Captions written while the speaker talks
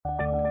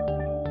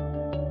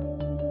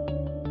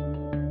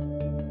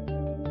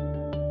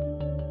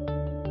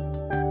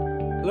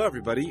Hello,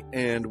 everybody,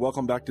 and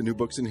welcome back to New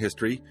Books in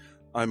History.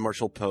 I'm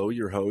Marshall Poe,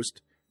 your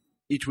host.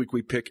 Each week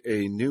we pick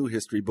a new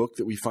history book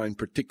that we find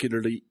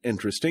particularly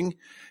interesting,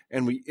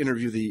 and we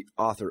interview the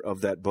author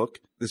of that book.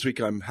 This week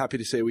I'm happy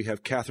to say we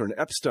have Catherine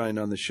Epstein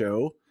on the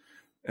show,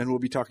 and we'll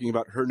be talking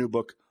about her new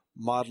book,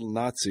 Model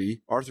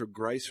Nazi, Arthur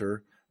Greiser,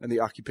 and the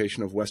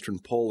Occupation of Western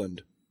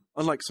Poland.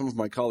 Unlike some of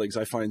my colleagues,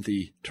 I find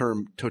the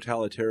term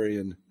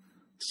totalitarian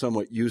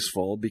somewhat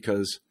useful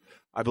because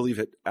I believe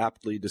it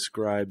aptly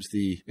describes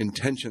the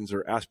intentions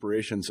or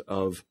aspirations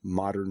of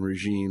modern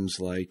regimes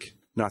like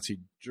Nazi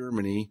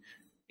Germany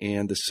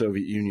and the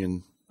Soviet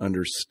Union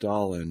under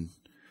Stalin.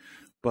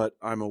 But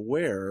I'm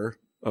aware,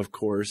 of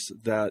course,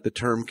 that the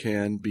term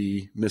can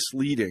be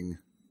misleading.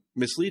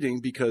 Misleading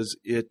because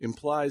it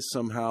implies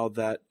somehow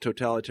that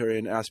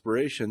totalitarian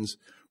aspirations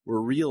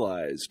were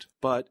realized.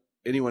 But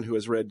anyone who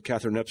has read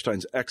Catherine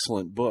Epstein's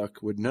excellent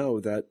book would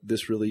know that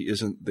this really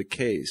isn't the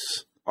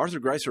case. Arthur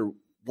Greiser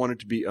wanted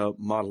to be a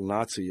model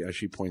Nazi, as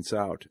she points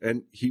out,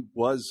 and he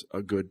was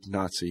a good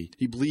Nazi.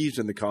 He believed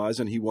in the cause,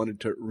 and he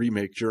wanted to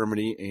remake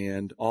Germany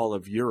and all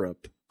of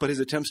Europe. But his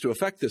attempts to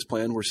effect this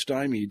plan were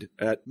stymied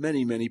at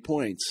many, many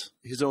points.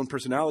 His own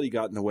personality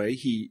got in the way.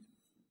 He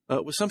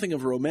was something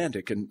of a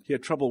romantic, and he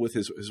had trouble with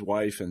his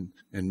wife and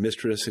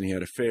mistress, and he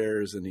had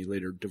affairs, and he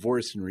later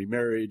divorced and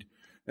remarried.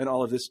 And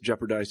all of this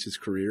jeopardized his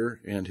career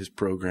and his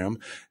program.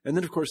 And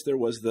then, of course, there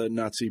was the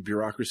Nazi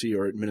bureaucracy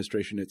or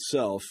administration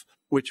itself,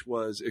 which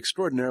was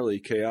extraordinarily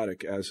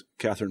chaotic, as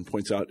Catherine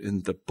points out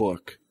in the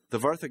book. The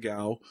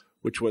Warthegau,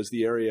 which was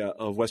the area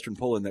of Western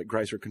Poland that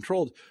Greiser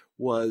controlled,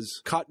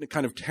 was caught in a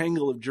kind of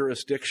tangle of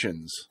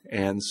jurisdictions.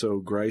 And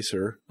so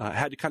Greiser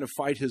had to kind of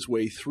fight his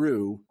way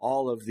through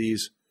all of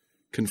these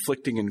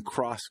conflicting and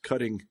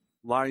cross-cutting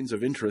lines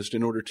of interest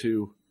in order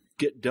to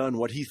get done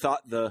what he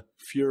thought the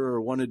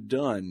Fuhrer wanted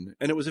done.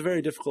 And it was a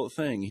very difficult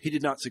thing. He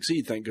did not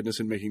succeed, thank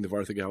goodness, in making the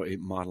Warthegau a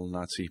model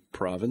Nazi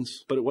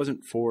province, but it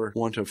wasn't for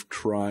want of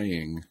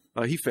trying.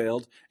 He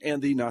failed,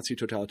 and the Nazi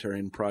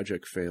totalitarian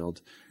project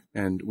failed.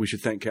 And we should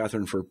thank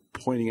Catherine for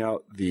pointing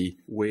out the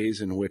ways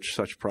in which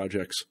such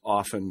projects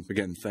often,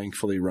 again,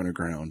 thankfully run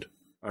aground.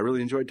 I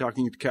really enjoyed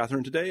talking to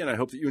Catherine today, and I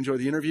hope that you enjoy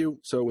the interview.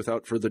 So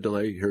without further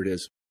delay, here it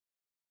is.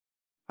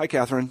 Hi,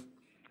 Catherine.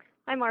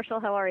 Hi, Marshall.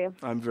 How are you?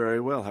 I'm very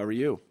well. How are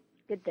you?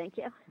 Good, thank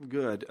you.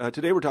 Good.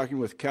 Today we're talking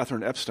with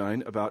Catherine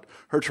Epstein about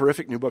her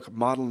terrific new book,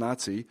 Model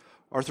Nazi,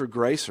 Arthur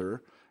Greiser,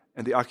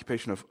 and the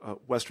Occupation of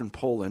Western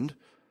Poland.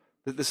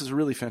 This is a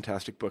really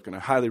fantastic book, and I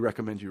highly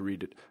recommend you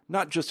read it,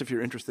 not just if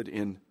you're interested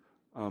in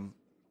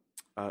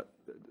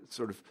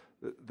sort of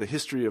the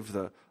history of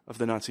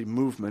the Nazi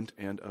movement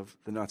and of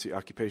the Nazi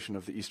occupation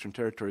of the Eastern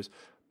Territories,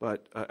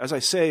 but as I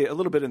say a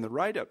little bit in the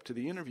write-up to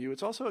the interview,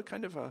 it's also a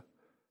kind of a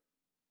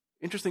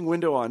interesting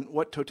window on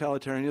what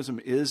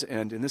totalitarianism is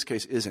and, in this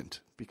case,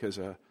 isn't. Because,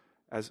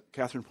 as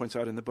Catherine points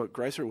out in the book,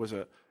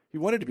 Greiser he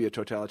wanted to be a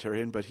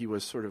totalitarian, but he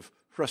was sort of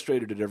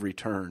frustrated at every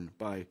turn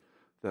by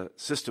the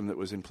system that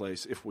was in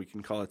place, if we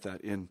can call it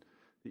that, in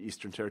the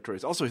Eastern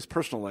Territories. Also, his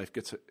personal life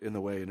gets in the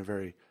way in a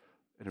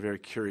very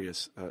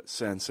curious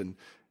sense, and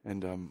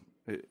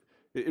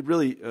it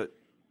really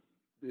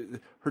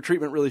her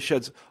treatment really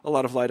sheds a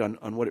lot of light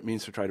on what it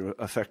means to try to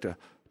affect a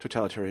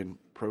totalitarian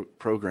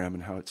program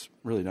and how it's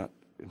really not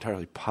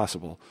entirely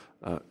possible,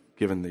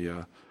 given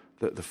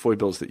the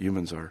foibles that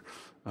humans are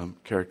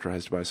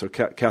characterized by. So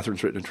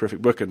Catherine's written a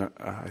terrific book, and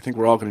I think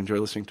we're all going to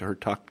enjoy listening to her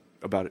talk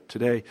about it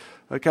today.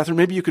 Catherine,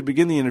 maybe you could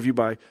begin the interview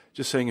by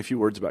just saying a few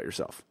words about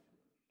yourself.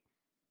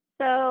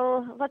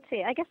 So, let's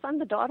see. I guess I'm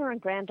the daughter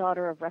and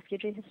granddaughter of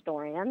refugee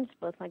historians.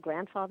 Both my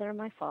grandfather and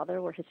my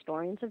father were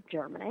historians of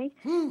Germany.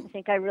 I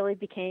think I really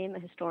became a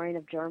historian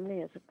of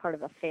Germany as a part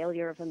of a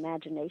failure of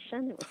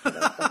imagination. It was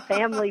sort of a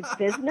family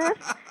business.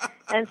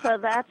 And so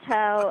that's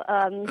how,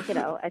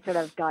 I sort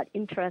of got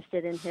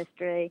interested in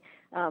history.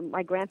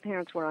 My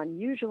grandparents were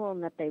unusual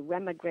in that they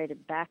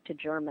remigrated back to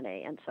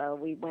Germany. And so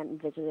we went and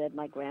visited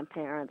my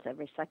grandparents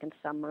every second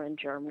summer in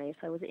Germany.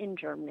 So I was in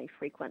Germany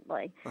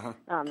frequently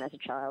as a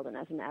child and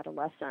as an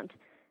adolescent.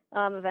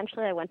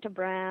 Eventually I went to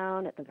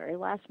Brown. At the very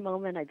last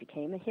moment, I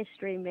became a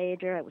history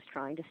major. I was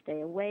trying to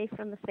stay away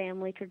from the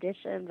family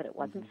tradition, but it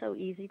wasn't so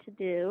easy to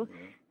do.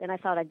 Then I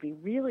thought I'd be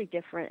really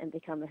different and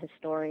become a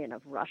historian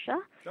of Russia.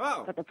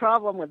 Oh. But the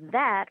problem with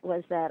that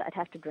was that I'd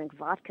have to drink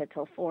vodka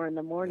till 4 in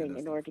the morning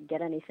in order to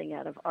get anything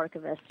out of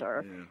archivists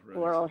or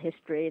oral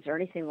histories or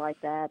anything like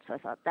that. So I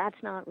thought,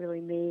 that's not really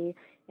me.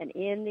 And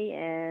in the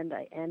end,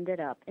 I ended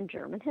up in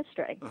German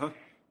history.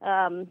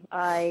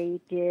 I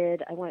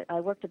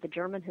worked at the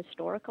German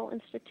Historical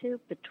Institute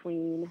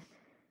between,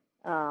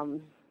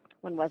 when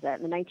was that,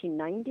 in the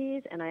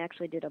 1990s, and I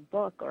actually did a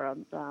book or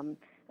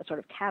a sort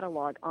of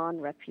catalog on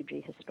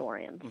refugee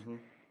historians.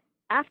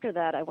 After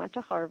that, I went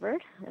to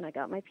Harvard, and I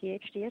got my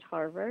PhD at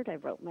Harvard. I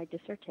wrote my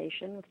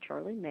dissertation with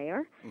Charlie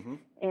Mayer,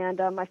 and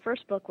my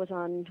first book was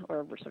on,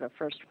 or sort of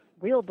first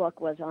real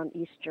book was on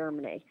East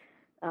Germany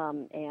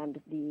and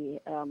the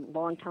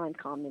longtime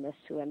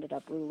communists who ended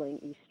up ruling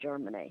East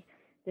Germany.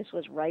 This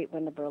was right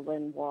when the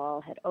Berlin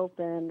Wall had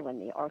opened, when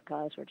the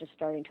archives were just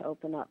starting to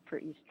open up for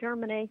East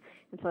Germany,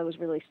 and so I was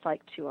really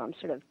psyched to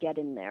sort of get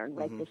in there and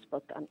write this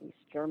book on East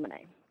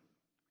Germany.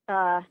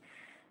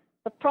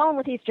 The problem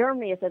with East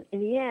Germany is that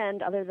in the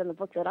end, other than the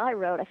book that I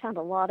wrote, I found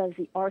a lot of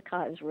the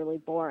archives really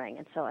boring,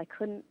 and so I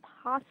couldn't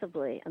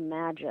possibly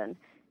imagine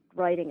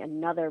writing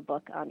another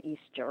book on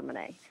East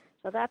Germany.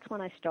 So that's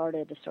when I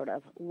started to sort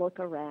of look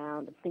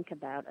around and think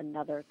about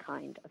another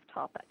kind of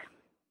topic.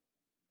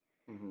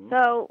 Mm-hmm.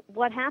 So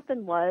what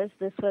happened was,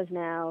 this was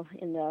now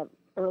in the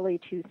early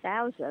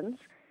 2000s,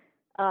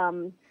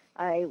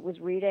 I was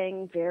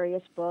reading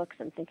various books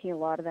and thinking a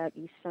lot about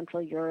East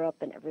Central Europe,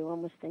 and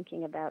everyone was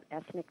thinking about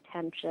ethnic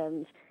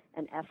tensions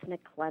and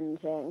ethnic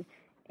cleansing.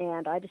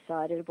 And I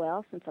decided,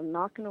 well, since I'm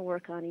not going to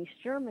work on East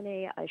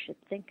Germany, I should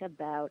think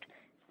about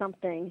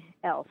something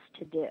else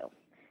to do.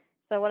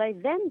 So what I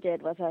then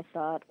did was I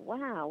thought,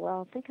 wow,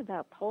 well, think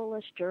about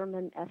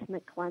Polish-German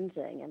ethnic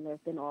cleansing, and there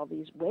have been all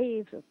these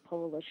waves of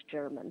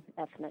Polish-German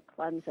ethnic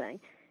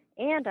cleansing.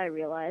 And I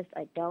realized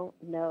I don't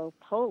know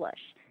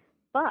Polish.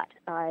 But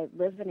I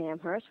live in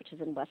Amherst, which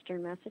is in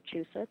western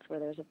Massachusetts, where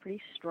there's a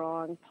pretty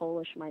strong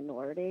Polish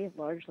minority,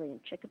 largely in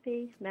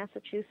Chicopee,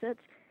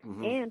 Massachusetts.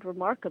 Mm-hmm. And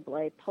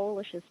remarkably,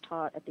 Polish is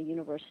taught at the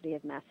University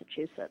of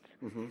Massachusetts.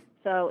 Mm-hmm.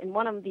 So in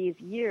one of these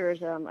years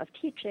of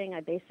teaching,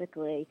 I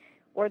basically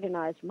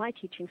organized my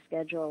teaching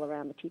schedule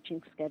around the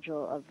teaching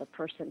schedule of the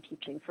person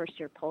teaching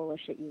first-year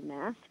Polish at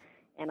UMass.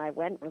 And I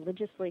went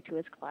religiously to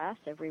his class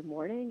every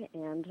morning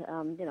and,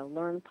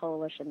 learned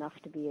Polish enough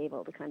to be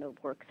able to kind of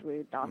work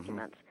through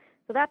documents. Mm-hmm.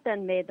 So that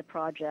then made the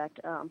project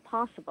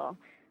possible.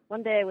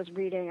 One day I was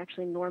reading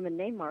actually Norman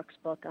Naimark's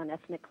book on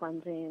ethnic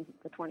cleansing in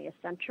the 20th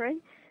century,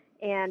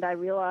 and I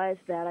realized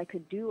that I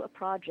could do a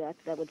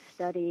project that would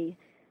study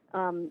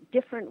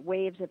different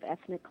waves of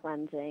ethnic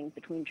cleansing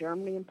between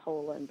Germany and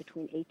Poland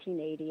between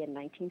 1880 and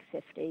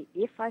 1950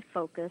 if I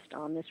focused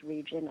on this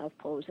region of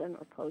Posen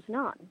or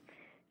Poznan.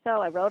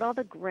 So I wrote all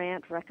the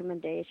grant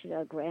recommendations,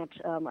 grant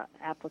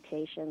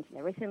applications and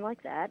everything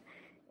like that,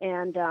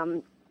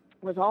 and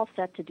was all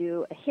set to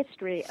do a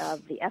history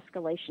of the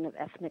escalation of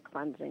ethnic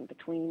cleansing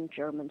between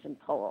Germans and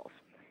Poles.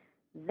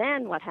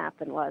 Then what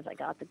happened was I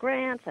got the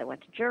grants, I went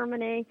to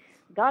Germany,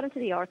 got into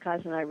the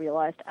archives, and I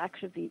realized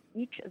actually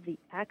each of the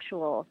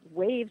actual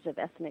waves of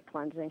ethnic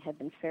cleansing had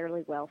been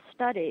fairly well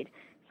studied,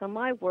 so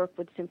my work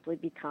would simply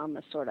become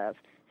a sort of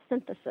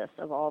synthesis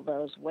of all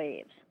those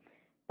waves.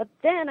 But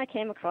then I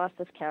came across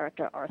this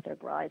character, Arthur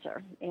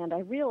Greiser, and I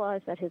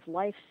realized that his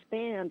life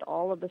spanned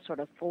all of the sort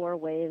of four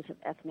waves of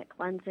ethnic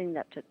cleansing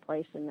that took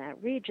place in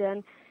that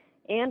region,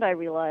 and I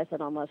realized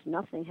that almost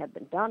nothing had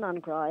been done on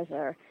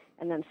Greiser,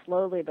 and then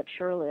slowly but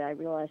surely I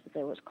realized that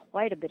there was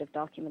quite a bit of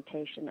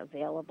documentation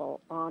available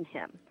on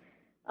him.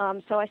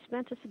 So I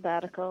spent a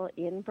sabbatical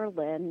in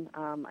Berlin.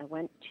 I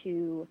went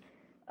to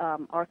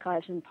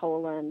archives in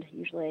Poland.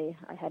 Usually,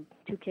 I had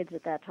 2 kids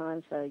at that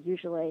time, so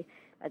usually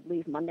I'd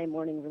leave Monday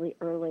morning really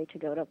early to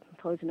go to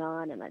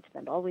Poznan, and I'd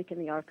spend all week in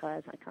the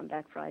archives. I'd come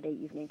back Friday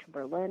evening to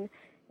Berlin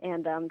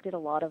and did a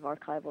lot of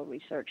archival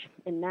research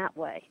in that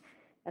way.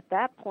 At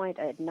that point,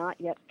 I had not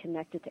yet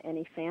connected to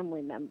any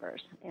family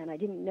members, and I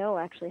didn't know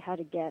actually how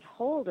to get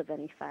hold of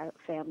any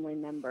family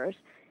members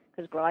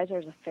because Greiser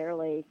is a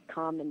fairly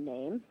common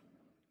name.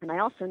 And I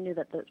also knew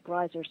that the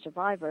Greiser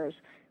survivors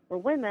were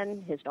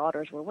women, his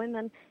daughters were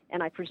women,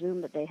 and I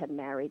presumed that they had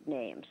married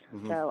names.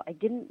 Mm-hmm. So I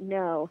didn't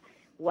know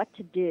what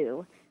to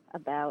do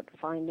about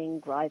finding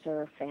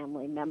Greiser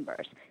family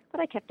members. But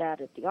I kept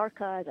at it at the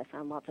archives. I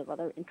found lots of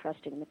other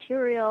interesting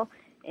material,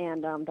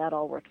 and that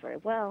all worked very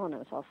well, and I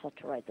was all set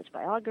to write this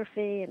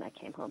biography, and I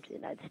came home to the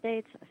United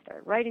States. I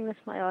started writing this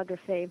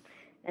biography,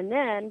 and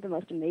then the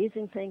most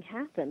amazing thing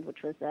happened,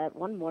 which was that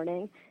one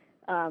morning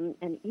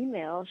an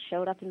email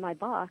showed up in my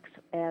box,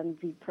 and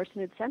the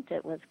person who'd sent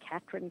it was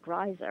Katrin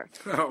Greiser.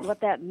 Oh.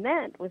 What that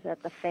meant was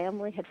that the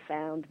family had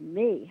found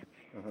me.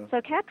 Uh-huh.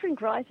 So Katrin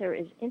Greiser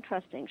is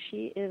interesting.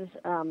 She is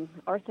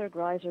Arthur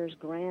Greiser's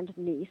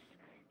grandniece.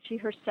 She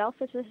herself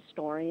is a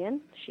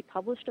historian. She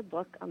published a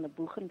book on the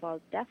Buchenwald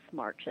death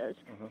marches.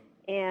 Uh-huh.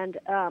 And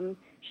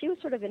she was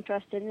sort of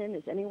interested in,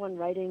 is anyone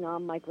writing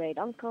on my great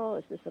uncle?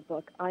 Is this a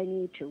book I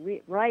need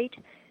to write?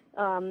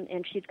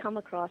 And she'd come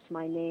across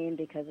my name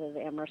because of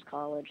Amherst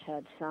College I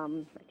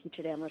teach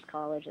at Amherst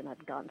College, and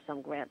I'd gotten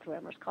some grant through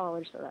Amherst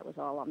College, so that was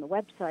all on the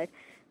website.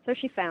 So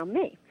she found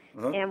me.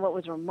 Uh-huh. And what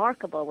was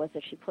remarkable was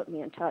that she put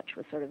me in touch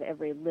with sort of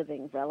every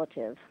living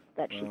relative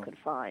that she could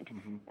find.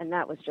 Mm-hmm. And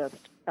that was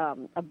just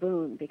a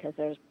boon, because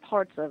there's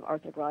parts of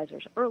Arthur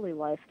Greiser's early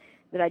life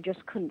that I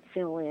just couldn't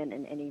fill in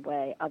any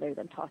way other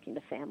than talking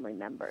to family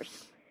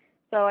members.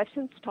 So I've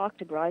since talked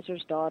to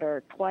Greiser's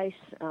daughter twice,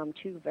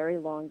 2 very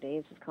long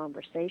days of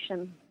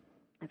conversation.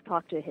 I've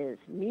talked to his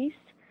niece.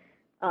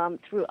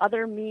 Through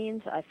other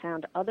means, I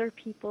found other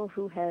people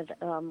who had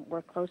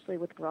worked closely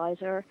with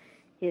Greiser.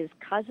 His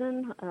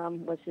cousin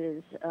was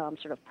his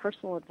sort of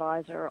personal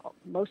advisor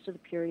most of the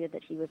period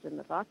that he was in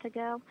the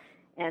Warthegau.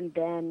 And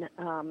then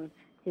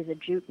his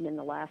adjutant in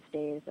the last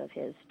days of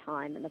his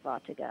time in the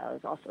Vataga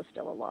is also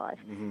still alive.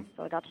 Mm-hmm.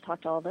 So I got to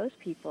talk to all those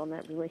people, and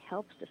that really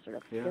helps to sort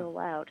of fill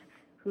out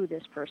who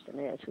this person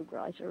is, who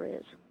Greiser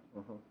is.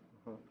 Uh-huh.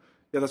 Uh-huh.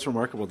 Yeah, that's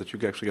remarkable that you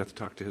actually got to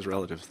talk to his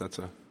relatives. That's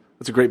a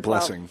great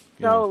blessing.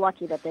 Well, so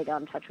lucky that they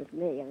got in touch with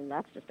me. I mean,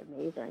 that's just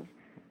amazing.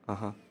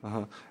 Uh-huh,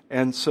 uh-huh.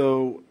 And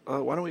so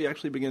why don't we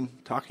actually begin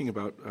talking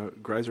about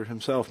Greiser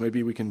himself?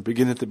 Maybe we can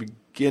begin at the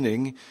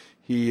beginning.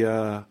 He,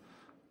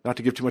 not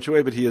to give too much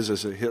away, but he is,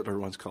 as Hitler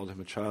once called him,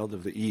 a child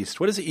of the East.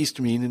 What does the East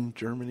mean in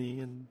Germany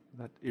in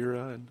that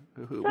era? And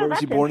where was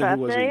he born and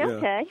who was he?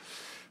 Okay.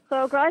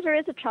 So Greiser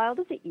is a child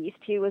of the East.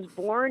 He was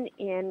born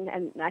in,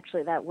 and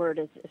actually that word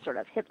is sort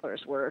of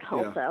Hitler's word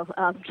also,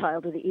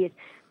 child of the East.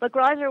 But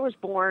Greiser was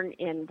born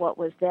in what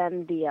was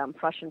then the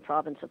Prussian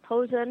province of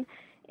Posen,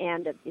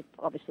 and it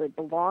obviously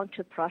belonged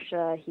to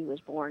Prussia. He was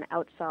born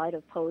outside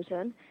of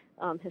Posen.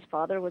 His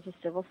father was a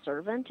civil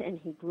servant, and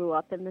he grew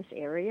up in this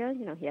area.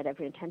 You know, he had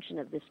every intention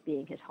of this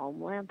being his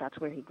homeland. That's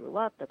where he grew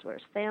up. That's where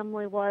his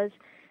family was.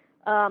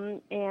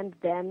 And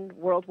then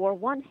World War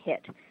I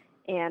hit.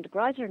 And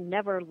Greiser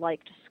never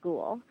liked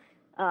school,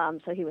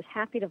 so he was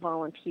happy to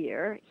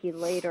volunteer. He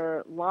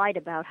later lied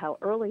about how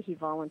early he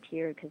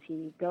volunteered because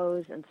he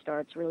goes and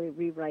starts really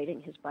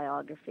rewriting his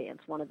biography. And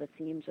it's one of the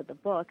themes of the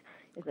book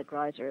is that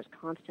Greiser is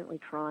constantly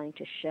trying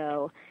to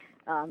show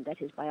that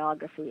his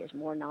biography is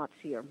more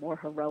Nazi or more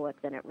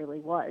heroic than it really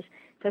was.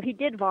 So he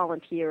did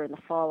volunteer in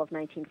the fall of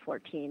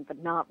 1914,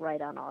 but not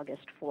right on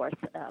August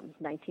 4th,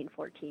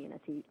 1914,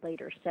 as he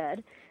later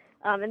said.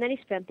 And then he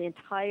spent the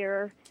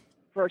entire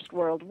First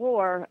World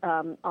War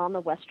on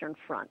the Western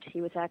Front. He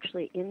was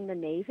actually in the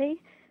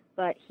Navy,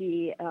 but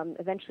he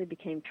eventually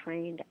became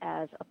trained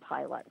as a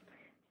pilot.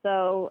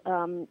 So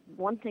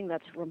one thing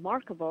that's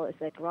remarkable is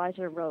that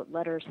Greiser wrote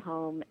letters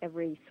home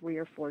every 3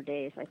 or 4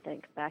 days, I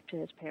think, back to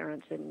his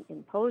parents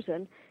in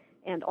Posen,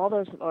 and all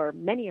those, or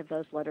many of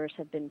those letters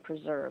have been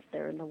preserved.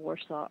 They're in the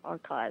Warsaw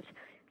archives.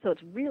 So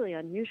it's really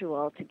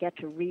unusual to get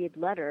to read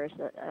letters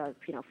that a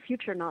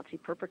future Nazi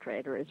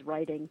perpetrator is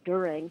writing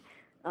during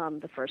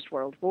the First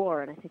World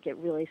War, and I think it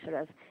really sort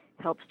of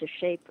helps to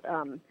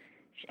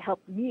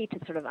help me to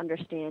sort of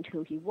understand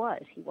who he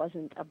was. He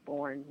wasn't a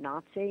born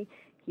Nazi.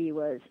 He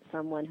was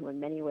someone who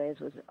in many ways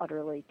was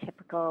utterly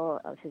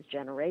typical of his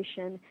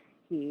generation.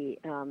 He,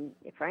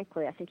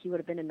 frankly, I think he would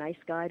have been a nice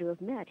guy to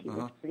have met. He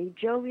was pretty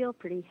jovial,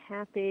 pretty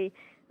happy,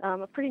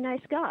 a pretty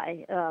nice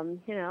guy.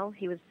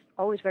 He was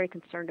always very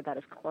concerned about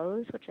his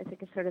clothes, which I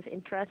think is sort of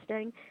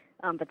interesting,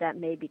 but that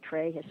may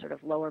betray his sort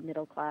of lower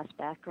middle class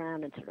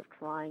background and sort of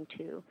trying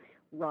to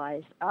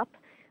rise up.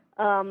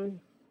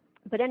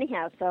 But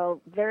anyhow, so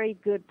very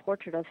good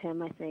portrait of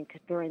him, I think,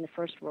 during the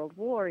First World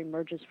War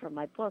emerges from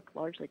my book,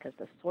 largely because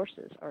the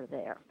sources are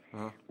there.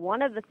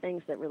 One of the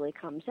things that really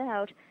comes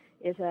out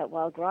is that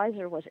while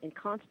Greiser was in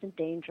constant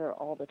danger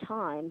all the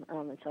time,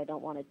 and so I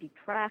don't want to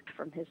detract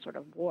from his sort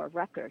of war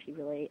record, he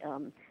really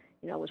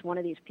was one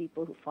of these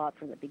people who fought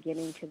from the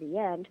beginning to the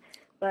end,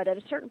 but at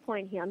a certain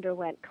point he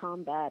underwent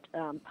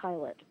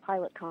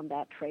pilot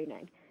combat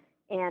training.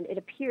 And it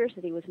appears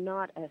that he was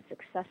not as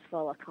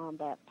successful a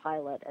combat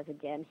pilot as,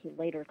 again, he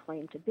later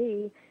claimed to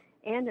be,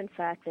 and in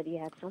fact that he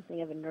had something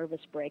of a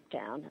nervous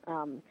breakdown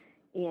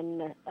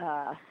in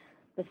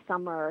the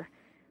summer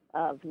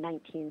of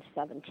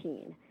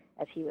 1917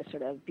 as he was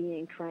sort of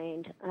being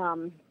trained.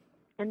 And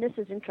this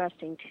is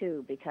interesting,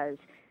 too, because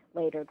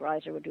later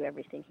Greiser would do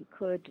everything he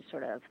could to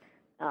sort of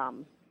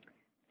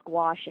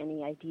squash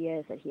any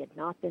ideas that he had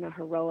not been a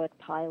heroic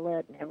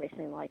pilot and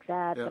everything like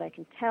that. Yeah. But I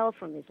can tell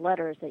from these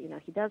letters that,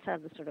 he does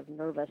have this sort of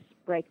nervous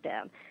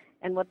breakdown.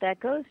 And what that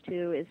goes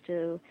to is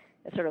it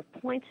sort of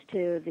points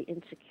to the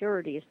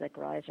insecurities that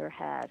Greiser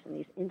has. And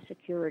these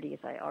insecurities,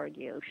 I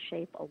argue,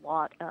 shape a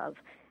lot of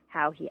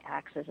how he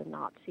acts as a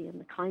Nazi and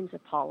the kinds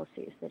of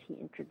policies that he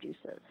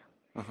introduces.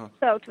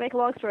 So to make a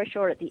long story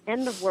short, at the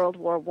end of World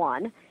War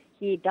I,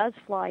 he does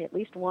fly at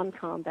least one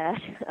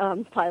combat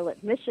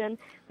pilot mission,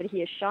 but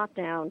he is shot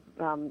down,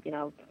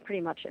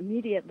 pretty much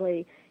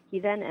immediately.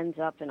 He then ends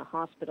up in a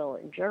hospital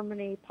in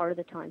Germany. Part of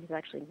the time he's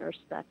actually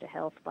nursed back to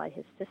health by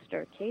his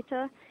sister,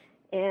 Käthe.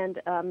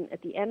 And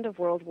at the end of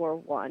World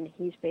War I,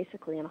 he's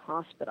basically in a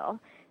hospital.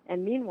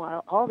 And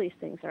meanwhile, all these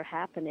things are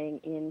happening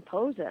in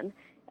Posen.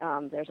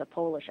 There's a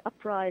Polish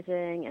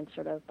uprising, and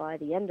sort of by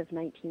the end of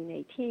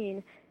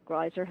 1918,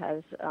 Greiser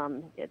has,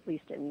 at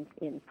least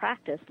in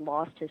practice,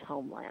 lost his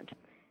homeland.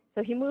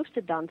 So he moves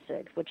to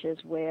Danzig, which is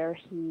where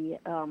he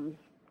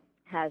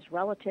has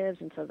relatives,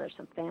 and so there's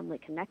some family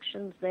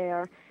connections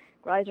there.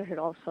 Greiser had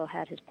also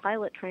had his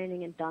pilot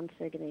training in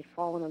Danzig, and he'd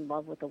fallen in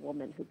love with a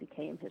woman who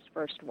became his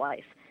first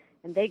wife.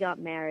 And they got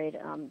married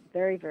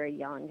very, very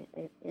young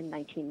in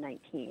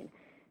 1919.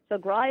 So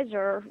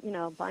Greiser,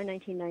 by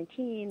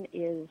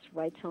 1919,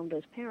 writes home to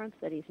his parents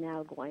that he's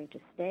now going to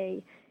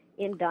stay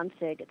in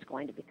Danzig. It's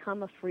going to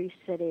become a free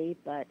city,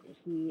 but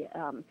he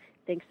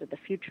thinks that the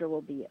future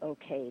will be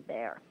okay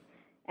there.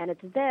 And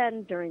it's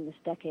then, during this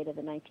decade of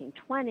the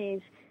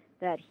 1920s,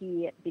 that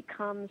he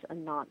becomes a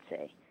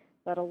Nazi.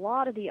 But a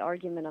lot of the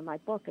argument of my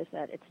book is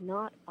that it's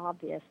not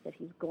obvious that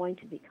he's going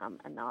to become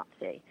a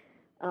Nazi.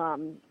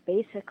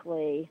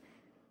 Basically,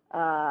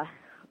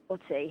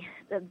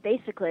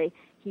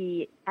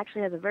 he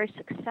actually has a very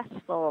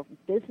successful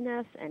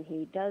business, and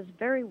he does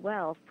very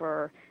well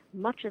for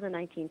much of the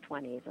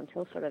 1920s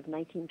until sort of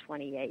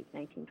 1928,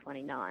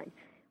 1929.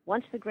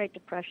 Once the Great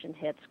Depression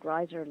hits,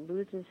 Greiser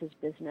loses his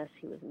business.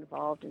 He was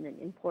involved in an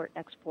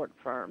import-export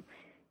firm.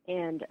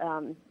 And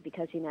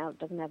because he now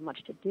doesn't have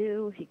much to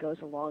do, he goes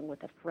along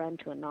with a friend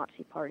to a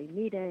Nazi Party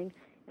meeting,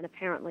 and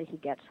apparently he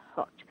gets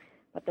hooked.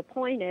 But the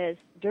point is,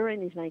 during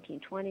these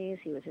 1920s,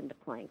 he was into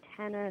playing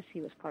tennis. He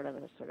was part of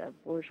a sort of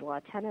bourgeois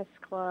tennis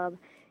club.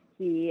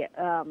 He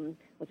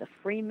was a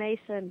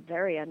Freemason,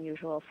 very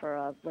unusual for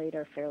a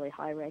later fairly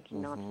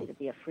high-ranking Nazi to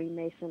be a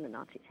Freemason. The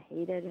Nazis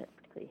hated it,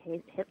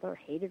 particularly Hitler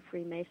hated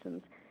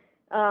Freemasons.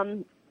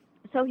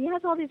 So he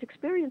has all these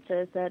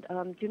experiences that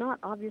do not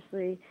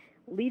obviously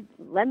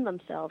lend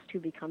themselves to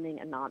becoming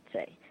a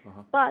Nazi.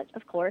 But,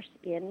 of course,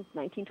 in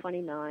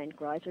 1929,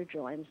 Greiser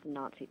joins the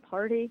Nazi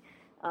Party.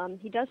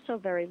 He does so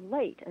very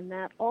late, and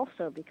that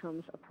also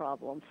becomes a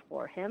problem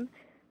for him,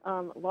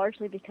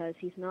 largely because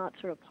he's not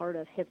sort of part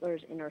of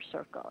Hitler's inner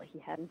circle. He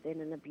hadn't been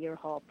in the beer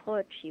hall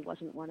putsch. He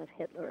wasn't one of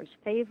Hitler's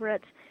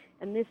favorites.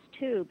 And this,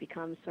 too,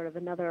 becomes sort of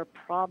another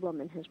problem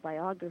in his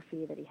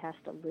biography that he has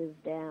to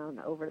live down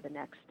over the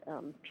next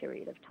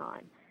period of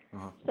time.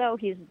 So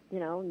he's,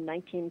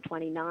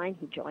 1929,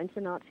 he joins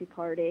the Nazi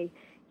Party.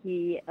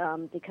 He,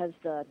 because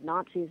the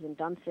Nazis in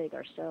Danzig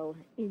are so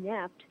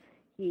inept,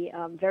 he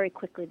very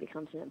quickly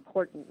becomes an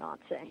important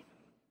Nazi.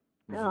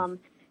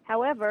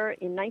 However,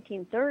 in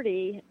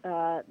 1930,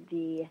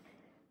 the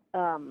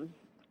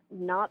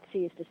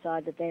Nazis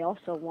decide that they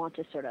also want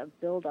to sort of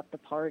build up the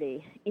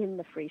party in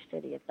the free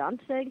city of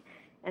Danzig,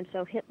 and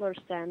so Hitler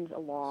sends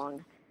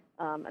along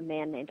a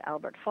man named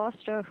Albert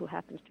Foster, who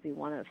happens to be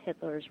one of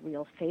Hitler's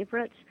real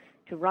favorites,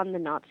 to run the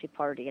Nazi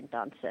Party in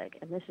Danzig.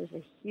 And this is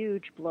a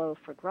huge blow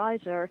for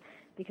Greiser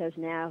because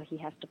now he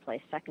has to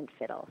play second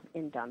fiddle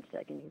in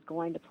Danzig, and he's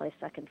going to play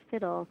second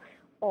fiddle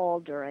all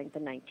during the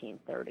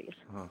 1930s.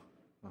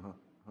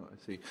 I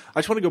see. I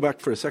just want to go back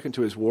for a second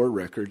to his war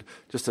record,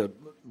 just to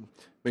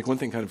make one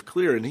thing kind of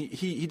clear. And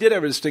he did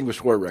have a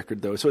distinguished war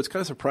record, though, so it's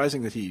kind of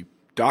surprising that he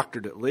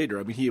doctored it later.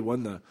 I mean, he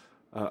won the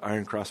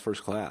Iron Cross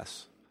First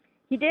Class.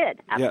 He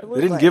did, absolutely. Yeah,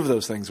 they didn't give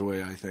those things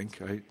away, I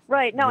think.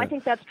 Right. No, I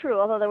think that's true,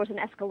 although there was an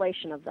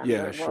escalation of them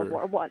during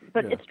World War I.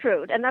 But it's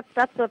true, and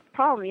that's the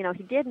problem.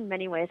 He did in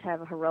many ways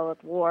have a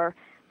heroic war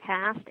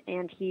past,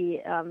 and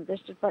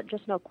there's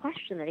just no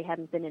question that he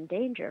hadn't been in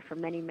danger for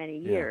many, many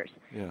years.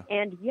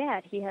 And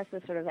yet he has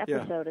this sort of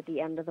episode at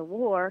the end of the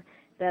war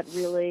that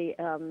really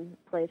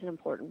plays an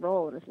important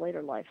role in his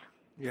later life.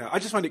 Yeah, I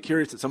just find it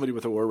curious that somebody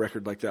with a war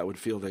record like that would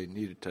feel they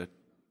needed to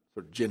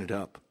sort of gin it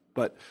up.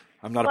 But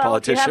I'm not a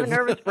politician. If you have a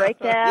nervous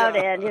breakdown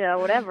and,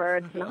 whatever,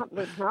 it's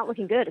not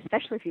looking good,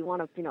 especially if you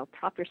want to,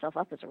 prop yourself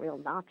up as a real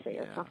Nazi.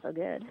 It's not so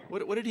good.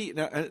 What did he,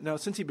 now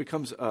since he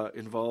becomes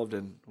involved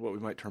in what we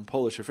might term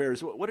Polish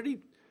affairs, what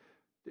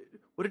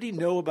did he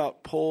know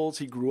about Poles?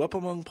 He grew up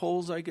among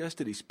Poles, I guess.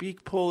 Did he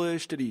speak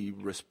Polish? Did he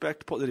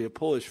respect Did he have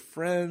Polish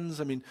friends?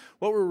 I mean,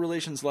 what were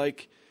relations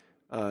like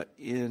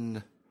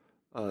in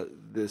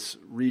this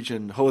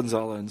region,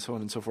 Hohenzollern and so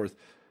on and so forth,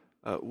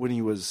 when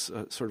he was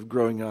sort of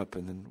growing up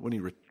and then when he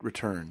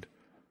returned?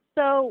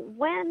 So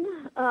when,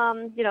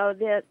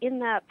 in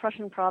that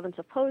Prussian province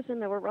of Posen,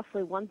 there were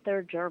roughly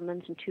 1/3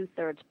 Germans and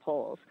 2/3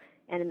 Poles.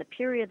 And in the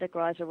period that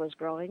Greiser was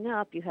growing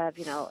up, you have,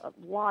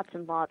 lots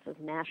and lots of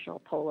national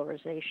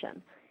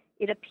polarization.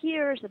 It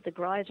appears that the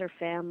Greiser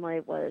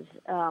family was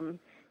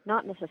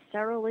not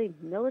necessarily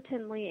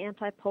militantly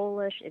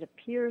anti-Polish. It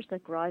appears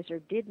that Greiser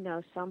did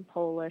know some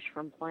Polish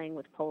from playing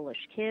with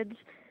Polish kids.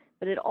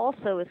 But it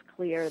also is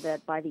clear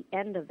that by the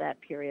end of that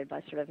period,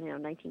 by sort of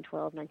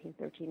 1912,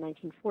 1913,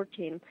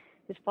 1914,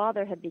 his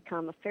father had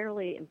become a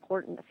fairly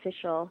important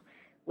official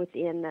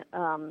within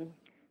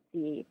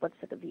the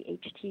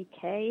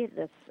HTK,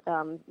 this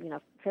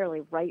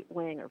fairly right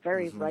wing or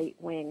very right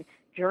wing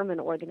German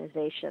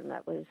organization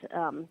that was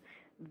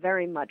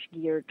very much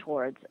geared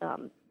towards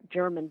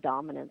German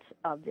dominance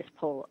of this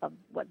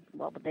what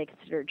they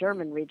consider a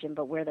German region,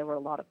 but where there were a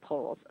lot of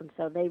Poles. And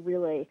so they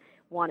really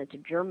wanted to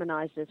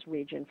Germanize this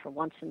region for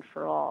once and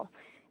for all.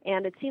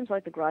 And it seems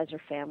like the Greiser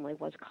family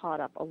was caught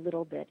up a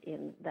little bit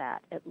in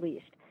that, at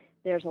least.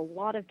 There's a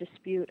lot of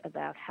dispute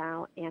about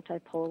how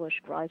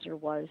anti-Polish Greiser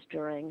was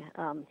during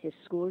his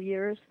school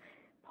years.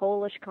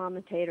 Polish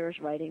commentators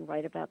writing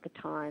right about the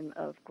time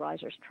of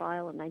Greiser's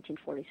trial in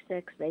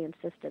 1946, they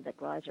insisted that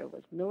Greiser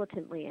was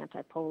militantly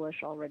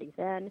anti-Polish already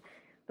then.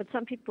 But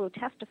some people who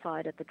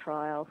testified at the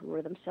trial, who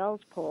were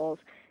themselves Poles,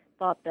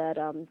 thought that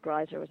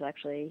Greiser was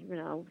actually,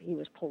 he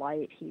was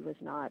polite. He was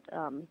not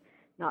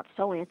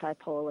so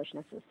anti-Polish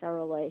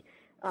necessarily.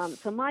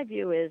 So my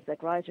view is that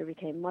Greiser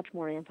became much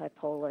more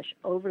anti-Polish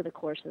over the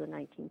course of the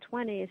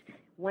 1920s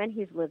when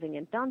he's living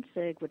in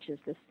Danzig, which is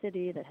this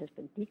city that has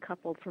been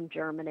decoupled from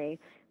Germany.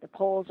 The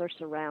Poles are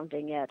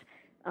surrounding it.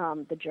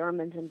 The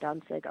Germans in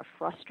Danzig are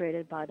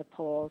frustrated by the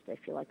Poles. They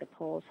feel like the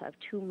Poles have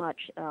too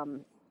much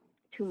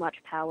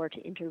power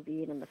to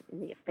intervene in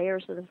the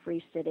affairs of the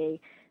Free City.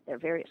 There are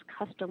various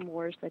custom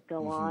wars that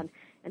go on.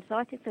 And so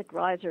I think that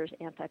Greiser's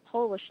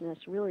anti-Polishness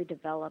really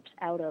develops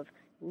out of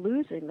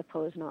losing the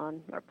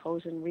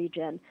Posen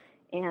region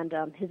and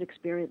his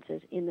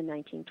experiences in the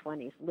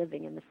 1920s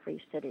living in the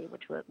Free City,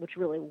 which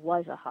really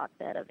was a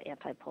hotbed of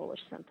anti-Polish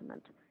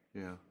sentiment.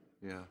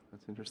 Yeah,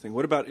 that's interesting.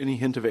 What about any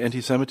hint of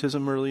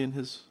anti-Semitism early in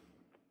his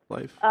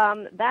life?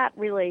 That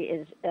really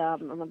is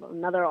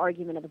another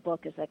argument of the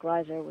book, is that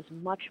Greiser was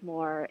much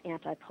more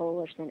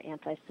anti-Polish than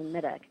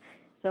anti-Semitic.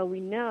 So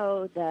we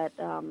know that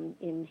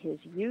in his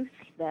youth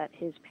that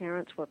his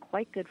parents were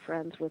quite good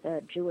friends with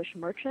a Jewish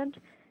merchant,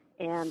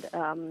 and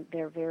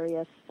there are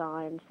various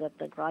signs that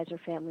the Greiser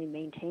family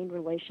maintained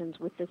relations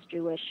with this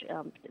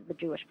the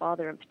Jewish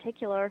father in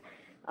particular.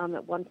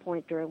 At one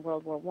point during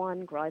World War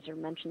I, Greiser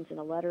mentions in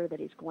a letter that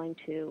he's going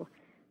to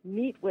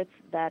meet with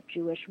that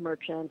Jewish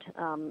merchant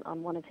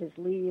on one of his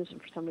leaves,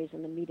 and for some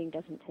reason the meeting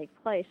doesn't take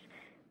place.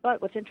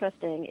 But what's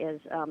interesting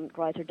is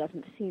Greiser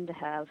doesn't seem to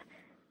have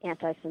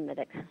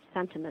anti-Semitic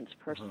sentiments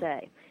per se.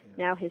 Yeah.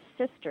 Now his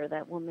sister,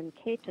 that woman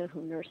Kata,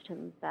 who nursed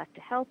him back to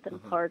health in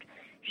part,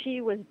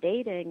 she was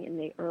dating in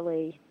the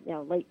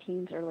late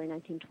teens, early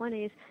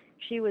 1920s,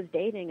 she was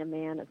dating a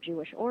man of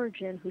Jewish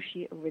origin who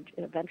she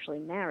eventually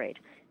married.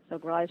 So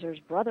Greiser's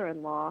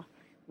brother-in-law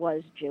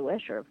was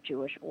Jewish, or of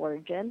Jewish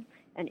origin,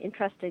 and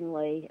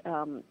interestingly,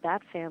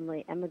 that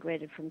family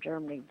emigrated from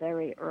Germany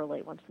very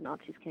early. Once the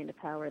Nazis came to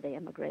power, they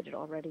emigrated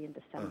already in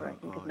December, I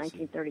think, of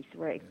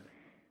 1933. Yeah.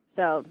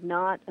 So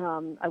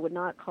I would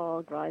not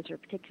call Greiser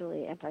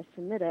particularly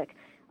anti-Semitic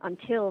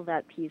until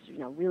that piece,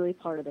 really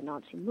part of the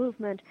Nazi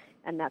movement,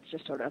 and that's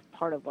just sort of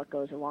part of what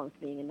goes along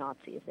with being a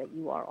Nazi, is that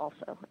you are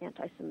also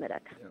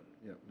anti-Semitic.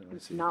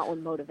 It's not what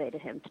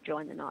motivated him to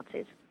join the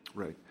Nazis.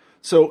 Right.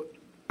 So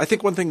I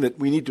think one thing that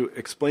we need to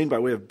explain by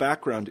way of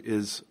background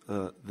is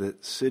the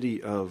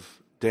city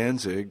of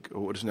Danzig,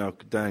 or what is now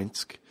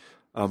Gdańsk.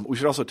 We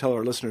should also tell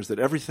our listeners that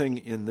everything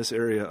in this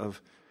area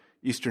of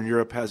Eastern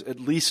Europe has at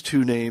least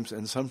two names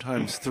and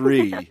sometimes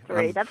three.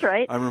 That's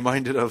right. I'm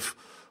reminded of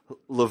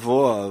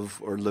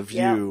Lvov or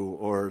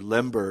Lviv or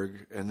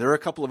Lemberg, and there are a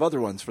couple of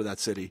other ones for that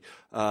city.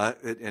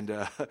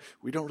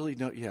 We don't really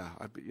know. Yeah,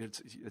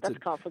 that's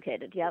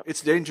complicated. Yeah,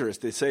 it's dangerous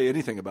to say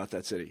anything about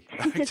that city.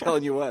 I'm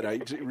telling you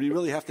what, you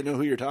really have to know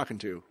who you're talking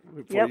to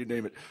before you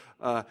name it.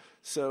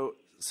 So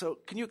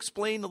can you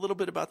explain a little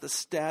bit about the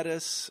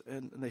status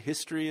and the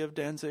history of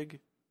Danzig?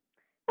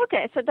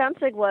 Okay, so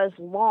Danzig was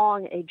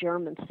long a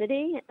German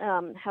city.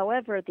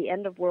 However, at the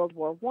end of World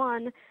War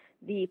I,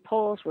 the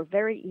Poles were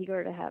very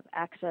eager to have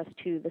access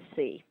to the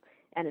sea.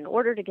 And in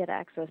order to get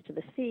access to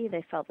the sea,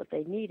 they felt that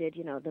they needed,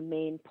 the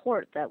main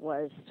port that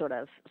was sort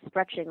of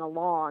stretching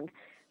along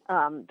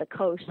the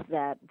coast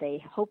that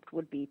they hoped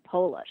would be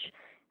Polish.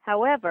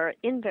 However,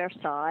 in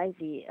Versailles,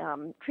 the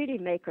treaty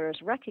makers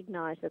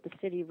recognized that the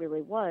city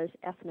really was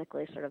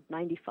ethnically sort of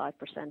 95%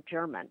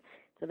 German.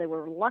 So they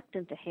were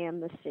reluctant to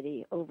hand the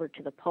city over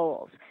to the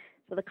Poles.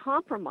 So the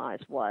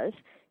compromise was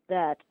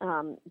that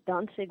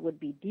Danzig would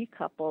be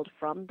decoupled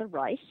from the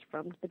Reich,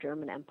 from the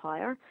German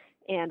Empire,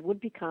 and would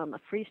become a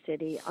free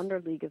city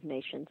under League of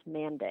Nations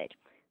mandate.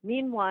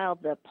 Meanwhile,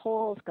 the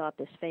Poles got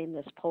this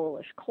famous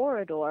Polish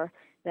corridor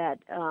that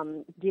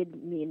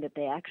did mean that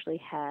they actually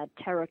had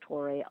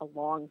territory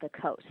along the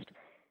coast.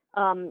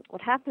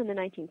 What happened in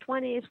the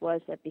 1920s was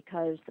that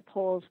because the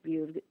Poles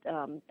viewed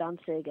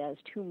Danzig as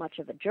too much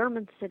of a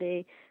German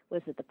city,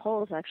 was that the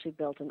Poles actually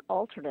built an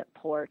alternate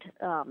port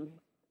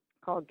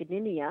called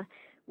Gdynia,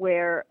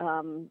 where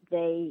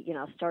they,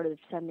 started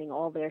sending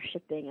all their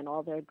shipping and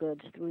all their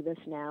goods through this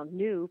now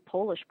new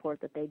Polish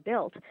port that they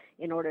built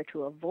in order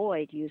to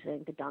avoid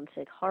using the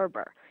Danzig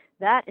harbor.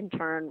 That, in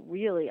turn,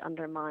 really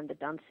undermined the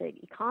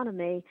Danzig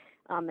economy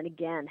and,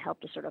 again,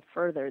 helped to sort of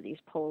further these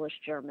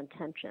Polish-German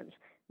tensions.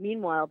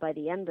 Meanwhile, by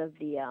the end of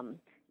the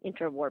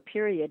interwar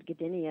period,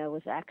 Gdynia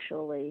was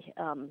actually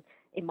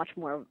a much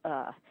more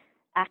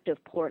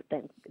active port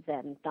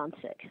than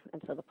Danzig.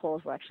 And so the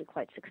Poles were actually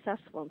quite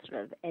successful in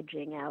sort of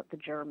edging out the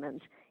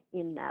Germans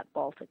in that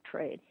Baltic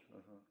trade.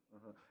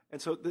 And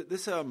so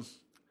this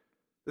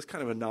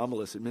kind of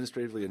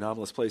administratively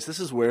anomalous place, this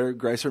is where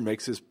Greiser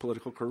makes his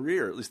political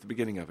career, at least the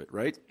beginning of it,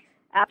 right?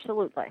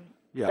 Absolutely.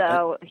 Yeah.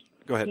 So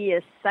go ahead. He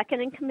is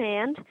second in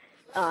command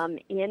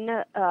in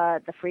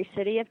the Free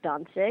City of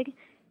Danzig.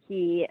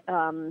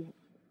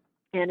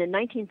 And in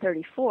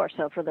 1934,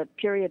 so for the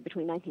period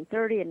between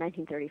 1930 and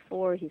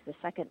 1934, he's the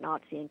second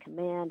Nazi in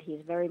command.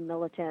 He's very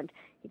militant.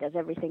 He does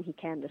everything he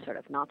can to sort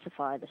of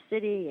Nazify the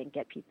city and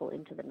get people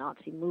into the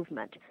Nazi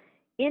movement.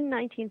 In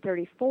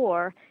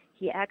 1934,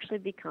 he actually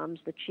becomes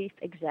the chief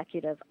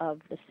executive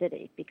of the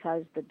city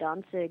because the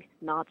Danzig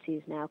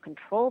Nazis now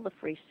control the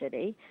Free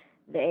City.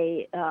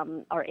 They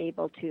are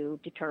able to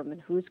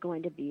determine who's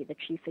going to be the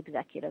chief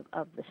executive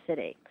of the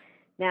city.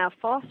 Now,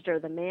 Foster,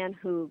 the man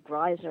who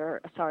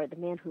Hitler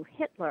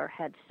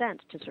had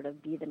sent to sort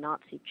of be the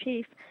Nazi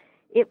chief,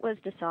 it was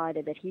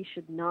decided that he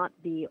should not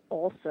be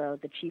also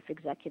the chief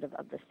executive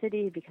of the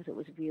city because it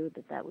was viewed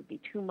that that would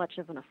be too much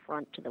of an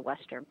affront to the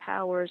Western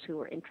powers who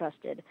were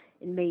interested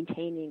in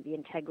maintaining the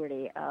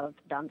integrity of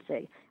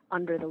Danzig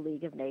under the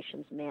League of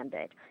Nations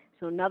mandate.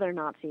 So another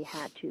Nazi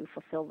had to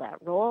fulfill that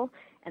role,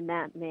 and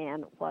that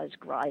man was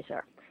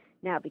Greiser.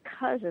 Now,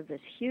 because of this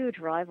huge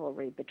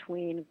rivalry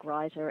between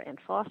Greiser and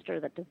Foster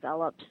that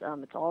develops,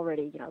 it's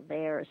already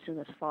there as soon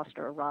as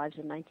Foster arrives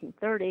in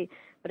 1930,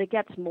 but it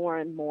gets more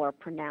and more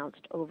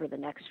pronounced over the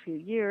next few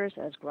years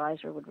as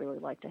Greiser would really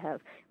like to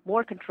have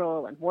more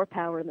control and more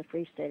power in the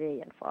Free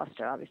City, and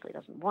Foster obviously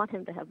doesn't want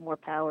him to have more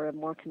power and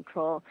more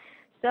control.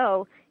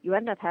 So you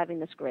end up having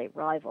this great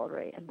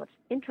rivalry. And what's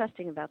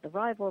interesting about the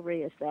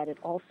rivalry is that it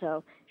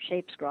also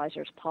shapes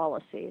Greiser's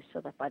policies, so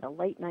that by the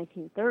late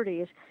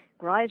 1930s,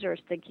 Greiser is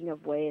thinking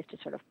of ways to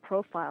sort of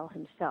profile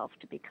himself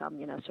to become,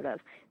 sort of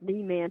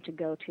the man to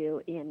go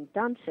to in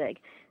Danzig.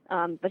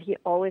 But he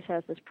always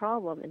has this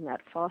problem in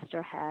that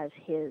Foster has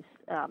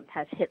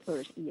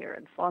Hitler's ear,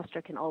 and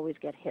Foster can always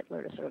get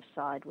Hitler to sort of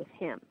side with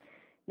him.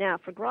 Now,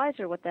 for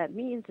Greiser, what that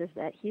means is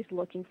that he's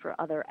looking for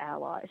other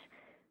allies.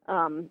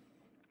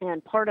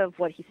 And part of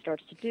what he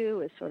starts to do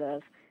is sort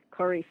of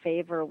curry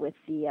favor with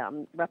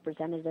the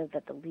representative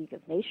that the League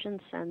of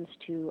Nations sends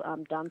to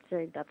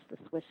Danzig. That's the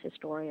Swiss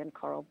historian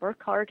Karl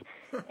Burkhardt.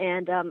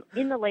 And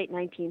in the late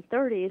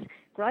 1930s,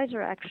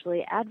 Greiser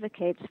actually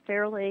advocates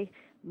fairly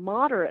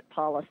moderate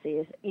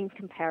policies in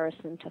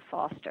comparison to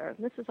Foster.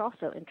 And this is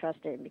also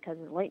interesting because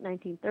in the late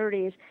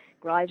 1930s,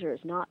 Greiser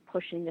is not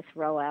pushing to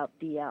throw out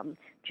the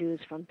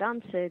Jews from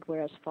Danzig,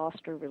 whereas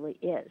Foster really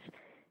is.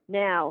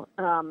 Now,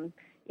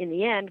 in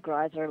the end,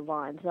 Greiser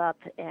lines up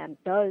and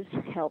does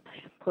help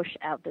push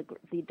out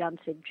the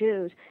Danzig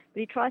Jews, but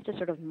he tries to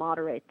sort of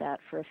moderate that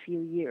for a few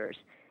years.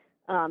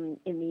 In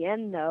the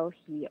end, though,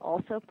 he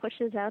also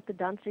pushes out the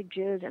Danzig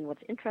Jews, and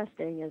what's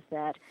interesting is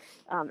that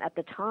at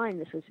the time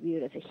this was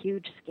viewed as a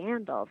huge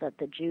scandal that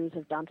the Jews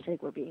of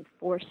Danzig were being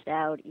forced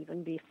out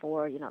even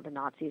before, the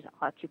Nazis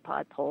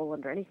occupied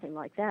Poland or anything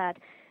like that.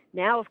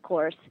 Now, of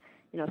course,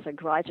 so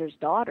Greiser's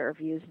daughter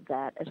views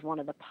that as one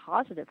of the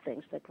positive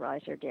things that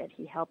Greiser did.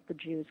 He helped the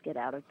Jews get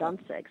out of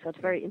Danzig. So it's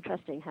very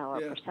interesting how our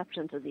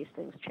perceptions of these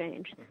things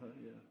change.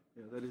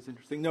 Yeah, that is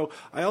interesting. No,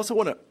 I also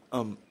want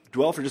to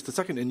dwell for just a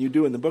second, and you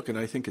do in the book, and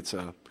I think it's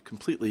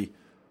completely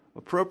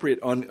appropriate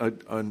on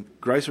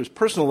Greiser's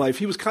personal life.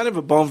 He was kind of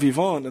a bon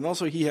vivant, and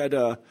also he had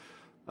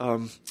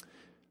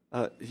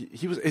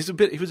he was a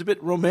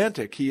bit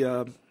romantic. He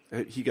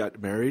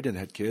got married and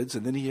had kids,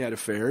 and then he had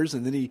affairs,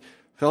 and then he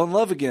fell in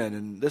love again,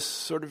 and this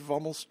sort of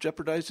almost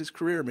jeopardized his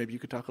career. Maybe you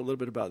could talk a little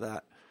bit about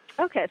that.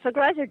 Okay, so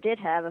Greiser did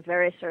have a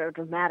very sort of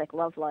dramatic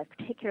love life,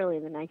 particularly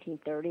in the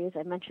 1930s.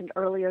 I mentioned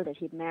earlier that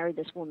he'd married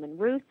this woman,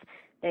 Ruth.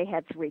 They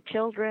had 3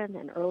 children,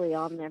 and early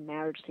on their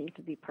marriage seemed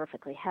to be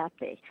perfectly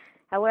happy.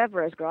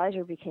 However, as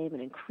Greiser became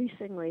an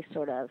increasingly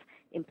sort of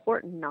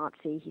important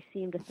Nazi, he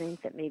seemed to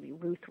think that maybe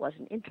Ruth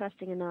wasn't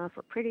interesting enough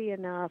or pretty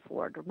enough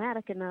or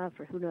dramatic enough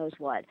or who knows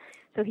what.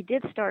 So he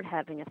did start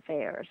having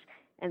affairs.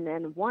 And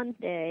then one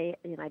day,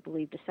 in I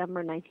believe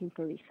December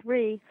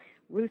 1933,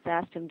 Ruth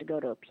asked him to go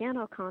to a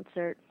piano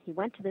concert. He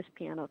went to this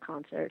piano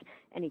concert,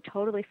 and he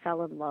totally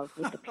fell in love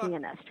with the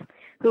pianist,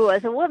 who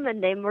was a woman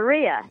named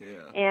Maria.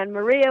 Yeah. And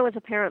Maria was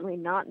apparently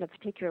not in a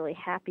particularly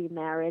happy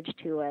marriage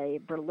to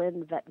a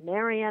Berlin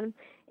veterinarian,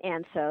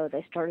 and so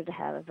they started to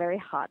have a very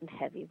hot and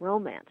heavy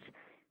romance.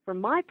 For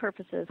my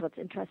purposes, what's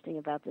interesting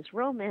about this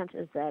romance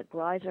is that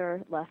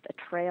Greiser left a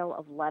trail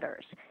of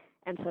letters.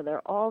 And so there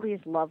are all these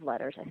love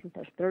letters, I think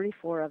there's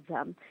 34 of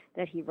them,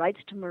 that he writes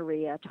to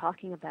Maria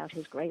talking about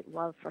his great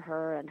love for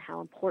her and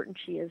how important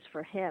she is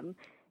for him.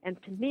 And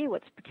to me,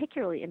 what's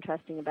particularly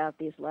interesting about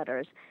these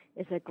letters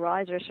is that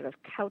Greiser sort of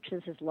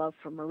couches his love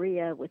for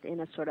Maria within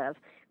a sort of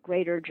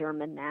greater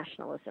German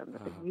nationalism.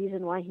 The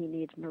reason why he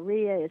needs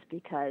Maria is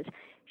because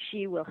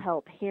she will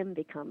help him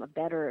become a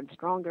better and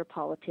stronger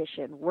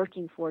politician,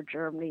 working for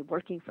Germany,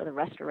 working for the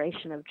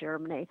restoration of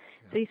Germany.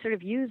 So he sort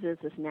of uses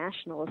this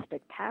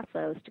nationalistic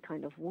pathos to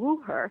kind of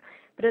woo her,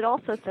 but it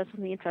also says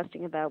something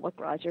interesting about what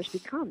Greiser's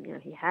become.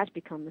 He has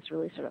become this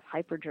really sort of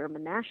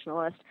hyper-German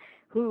nationalist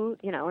who,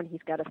 and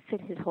he's got to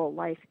fit his whole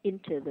life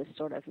into this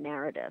sort of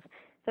narrative.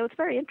 So it's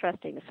very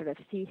interesting to sort of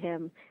see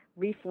him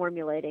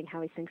reformulating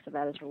how he thinks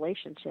about his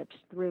relationships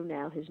through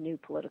now his new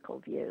political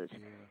views.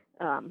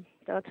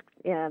 So it's,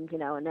 and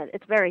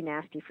it's very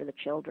nasty for the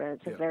children.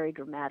 It's a very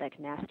dramatic,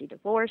 nasty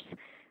divorce.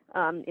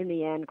 In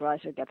the end,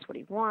 Greiser gets what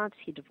he wants.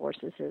 He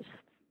divorces his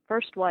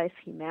first wife.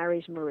 He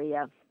marries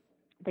Maria.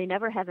 They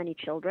never have any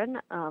children,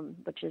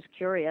 which is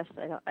curious.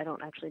 I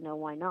don't actually know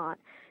why not.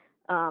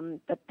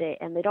 But they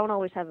don't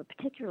always have a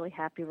particularly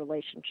happy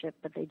relationship,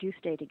 but they do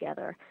stay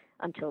together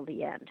until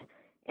the end.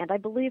 And I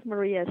believe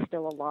Maria is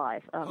still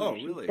alive.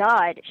 Really? She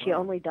died. She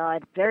only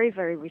died very,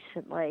 very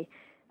recently.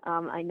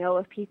 I know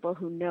of people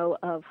who know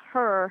of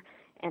her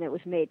and it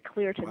was made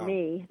clear to Wow.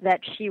 me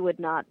that she would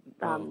not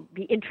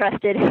be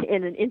interested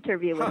in an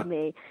interview with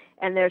me.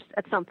 And there's,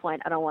 at some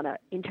point, I don't want to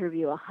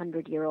interview a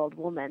 100-year-old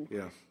woman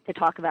to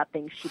talk about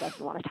things she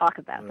doesn't want to talk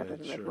about. Right, that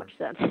doesn't make much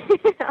sense.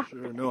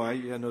 Sure.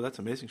 No, that's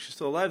amazing. She's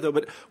still alive, though.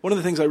 But one of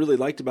the things I really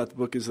liked about the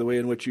book is the way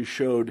in which you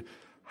showed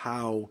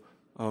how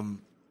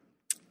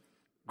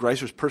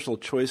Greiser's personal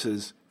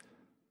choices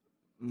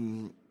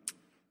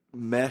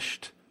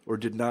meshed or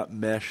did not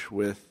mesh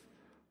with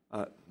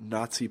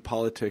Nazi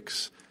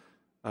politics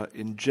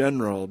in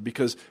general,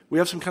 because we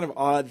have some kind of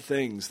odd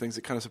things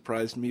that kind of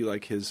surprised me,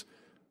 like his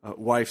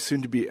wife,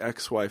 soon-to-be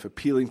ex-wife,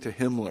 appealing to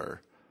Himmler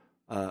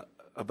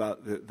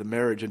about the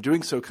marriage, and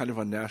doing so kind of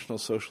on National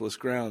Socialist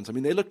grounds. I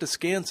mean, they looked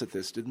askance at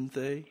this, didn't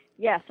they?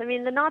 Yes, I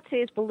mean, the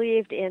Nazis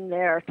believed in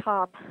their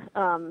top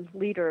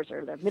leaders,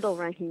 or their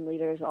middle-ranking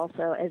leaders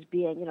also, as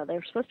being, they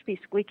were supposed to be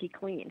squeaky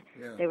clean.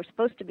 Yeah. They were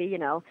supposed to be,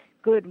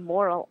 good,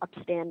 moral,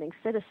 upstanding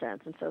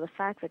citizens. And so the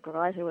fact that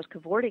Greiser was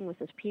cavorting with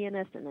his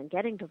pianist and then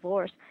getting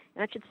divorced,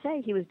 and I should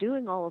say he was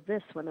doing all of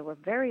this when there were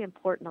very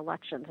important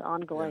elections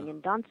ongoing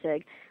in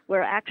Danzig,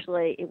 where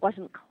actually it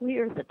wasn't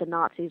clear that the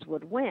Nazis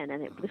would win,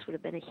 and this would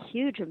have been a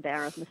huge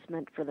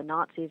embarrassment for the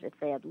Nazis if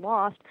they had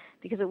lost,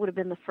 because it would have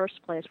been the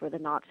first place where the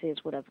Nazis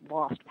would have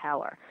lost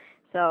power.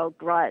 So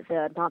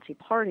the Nazi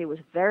Party was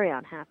very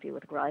unhappy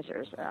with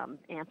Greiser's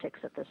antics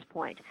at this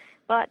point.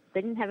 But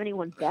they didn't have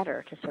anyone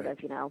better to sort of,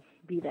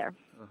 be there.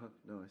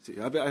 No, I see.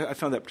 I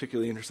found that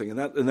particularly interesting. And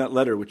that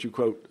letter, which you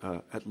quote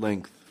at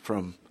length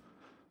from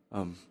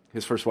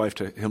his first wife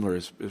to Himmler,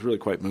 is really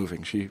quite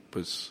moving. She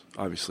was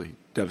obviously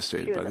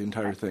devastated by the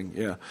entire thing.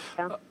 Yeah.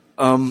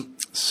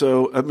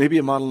 So maybe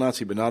a model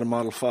Nazi, but not a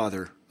model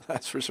father.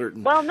 That's for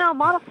certain. Well, no,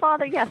 model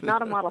father, yes,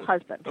 not a model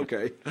husband.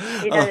 Okay.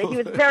 He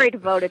was very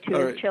devoted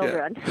to his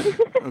children.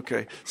 Yeah.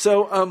 Okay.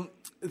 So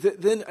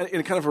then,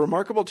 in a kind of a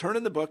remarkable turn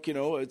in the book,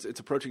 it's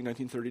approaching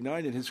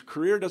 1939, and his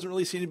career doesn't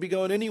really seem to be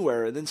going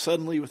anywhere. And then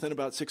suddenly, within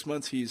about 6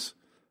 months, he's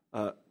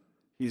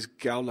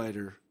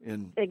Gauleiter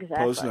in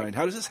Poznan.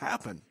 How does this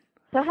happen?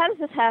 So how does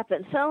this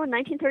happen? So in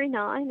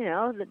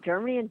 1939,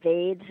 Germany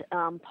invades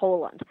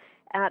Poland.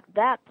 At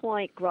that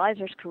point,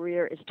 Greiser's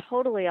career is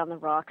totally on the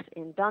rocks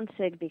in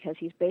Danzig because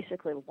he's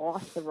basically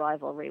lost the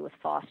rivalry with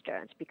Foster.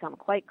 It's become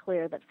quite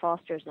clear that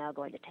Foster is now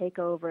going to take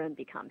over and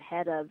become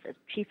head of the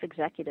chief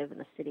executive in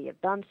the city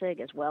of Danzig,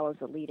 as well as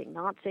the leading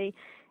Nazi.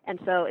 And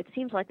so it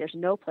seems like there's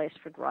no place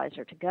for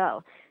Greiser to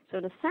go. So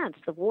in a sense,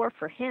 the war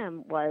for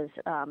him was,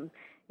 a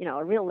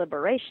real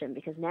liberation,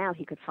 because now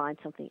he could find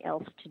something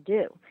else to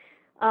do.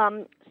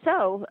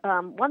 So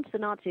once the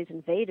Nazis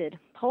invaded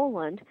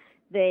Poland,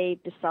 they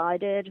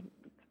decided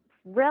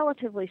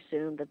relatively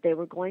soon that they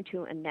were going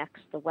to annex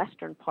the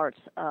western parts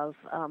of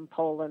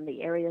Poland,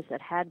 the areas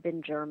that had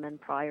been German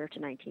prior to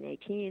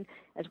 1918,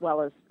 as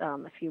well as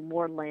a few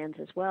more lands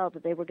as well,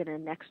 that they were going to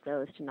annex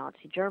those to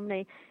Nazi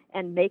Germany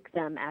and make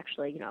them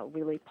actually,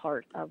 really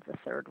part of the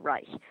Third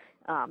Reich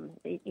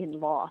in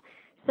law.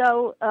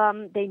 So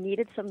they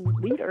needed some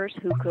leaders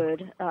who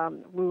could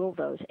rule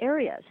those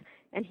areas.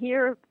 And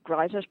here,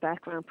 Greiser's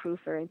background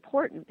proved very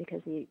important,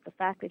 because the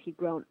fact that he'd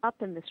grown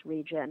up in this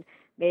region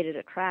made it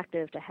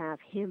attractive to have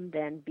him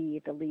then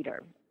be the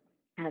leader.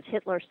 As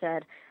Hitler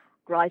said,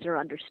 Greiser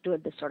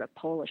understood the sort of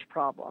Polish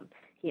problem.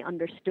 He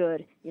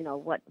understood,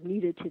 what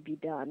needed to be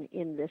done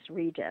in this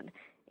region.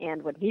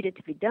 And what needed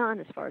to be done,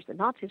 as far as the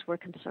Nazis were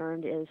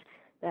concerned, is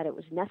that it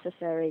was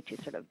necessary to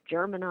sort of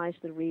Germanize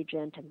the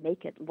region, to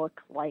make it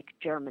look like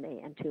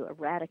Germany, and to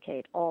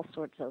eradicate all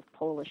sorts of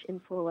Polish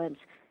influence.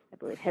 I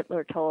believe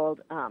Hitler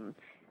told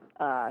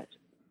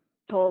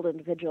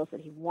individuals that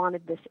he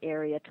wanted this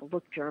area to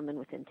look German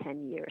within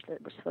 10 years, that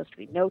it was supposed to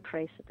be no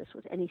trace that this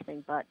was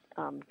anything but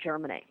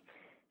Germany.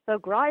 So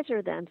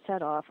Greiser then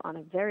set off on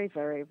a very,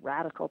 very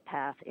radical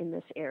path in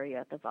this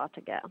area, the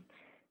Warthegau.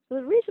 So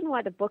the reason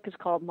why the book is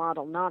called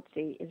Model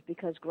Nazi is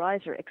because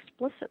Greiser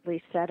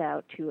explicitly set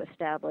out to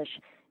establish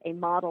a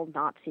model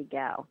Nazi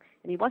Gau.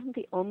 And he wasn't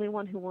the only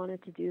one who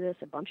wanted to do this.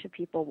 A bunch of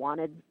people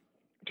wanted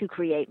to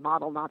create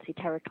model Nazi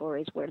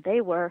territories where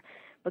they were,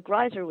 but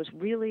Greiser was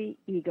really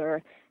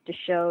eager to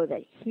show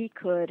that he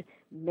could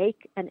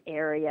make an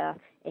area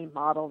a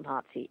model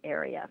Nazi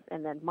area.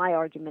 And then my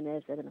argument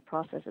is that in the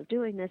process of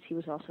doing this, he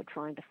was also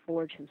trying to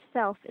forge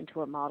himself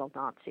into a model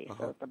Nazi.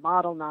 So that the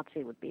model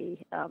Nazi would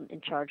be in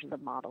charge of the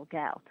model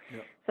Gau.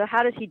 Yep. So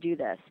how does he do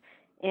this?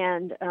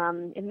 And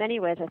in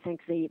many ways, I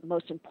think the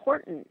most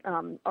important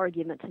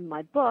argument in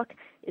my book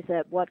is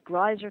that what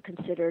Greiser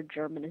considered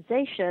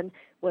Germanization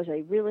was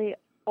a really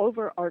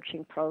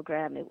overarching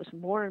program. It was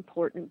more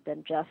important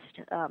than just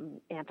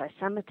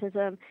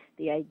anti-Semitism.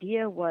 The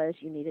idea was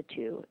you needed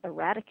to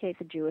eradicate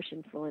the Jewish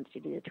influence,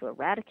 you needed to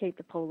eradicate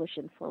the Polish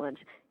influence,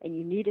 and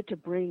you needed to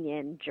bring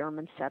in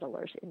German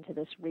settlers into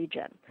this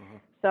region.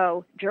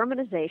 So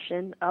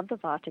Germanization of the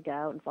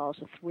Warthegau involves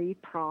a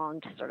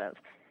three-pronged sort of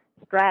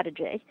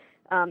strategy.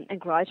 And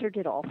Greiser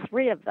did all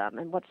three of them.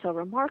 And what's so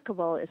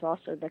remarkable is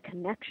also the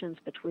connections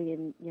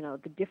between,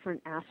 the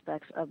different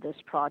aspects of this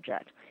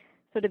project.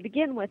 So to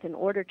begin with, in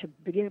order to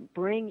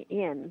bring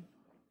in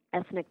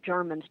ethnic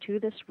Germans to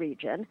this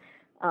region,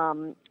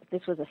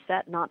 This was a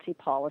set Nazi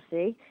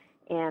policy,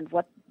 and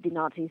what the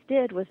Nazis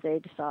did was they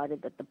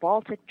decided that the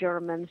Baltic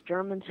Germans,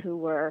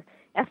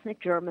 ethnic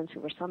Germans who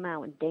were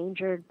somehow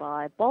endangered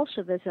by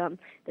Bolshevism,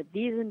 that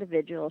these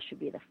individuals should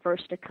be the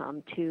first to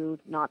come to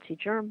Nazi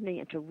Germany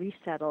and to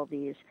resettle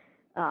these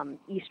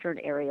eastern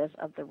areas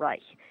of the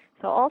Reich.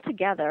 So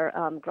altogether,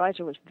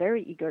 Greiser was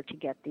very eager to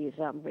get these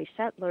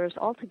resettlers.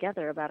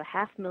 Altogether, about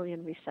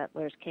 500,000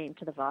 resettlers came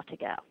to the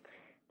Warthegau.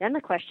 Then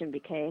the question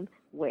became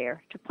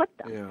where to put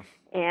them. Yeah.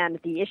 And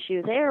the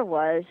issue there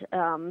was,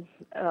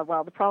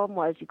 the problem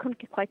was you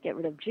couldn't quite get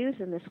rid of Jews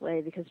in this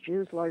way because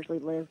Jews largely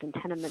lived in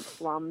tenement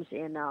slums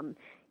in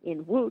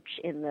Łódź,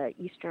 in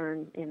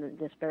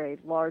this very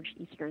large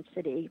eastern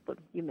city. But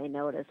you may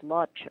know it as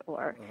Łódź,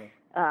 or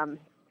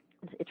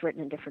it's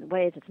written in different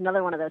ways. It's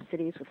another one of those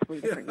cities with 3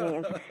 different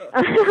names.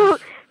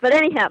 But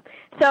anyhow,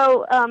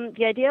 so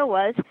the idea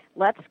was,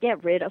 let's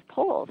get rid of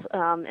Poles.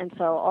 And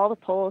so all the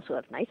Poles who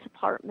have nice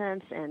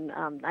apartments and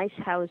nice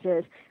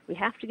houses, we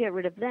have to get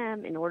rid of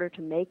them in order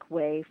to make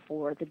way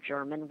for the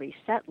German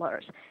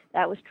resettlers.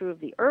 That was true of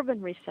the urban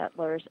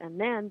resettlers,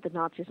 and then the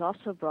Nazis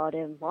also brought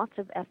in lots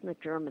of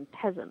ethnic German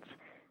peasants.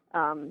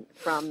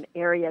 From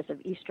areas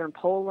of eastern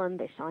Poland.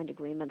 They signed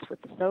agreements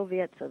with the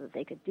Soviets so that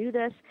they could do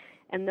this.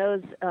 And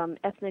those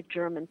ethnic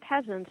German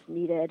peasants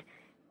needed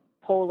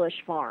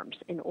Polish farms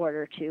in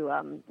order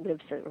to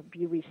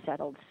be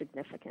resettled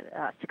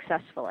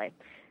successfully.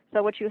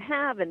 So what you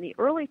have in the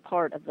early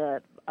part of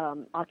the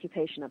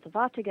occupation of the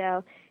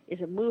Warthegau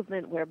is a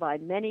movement whereby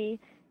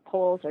many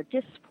Poles are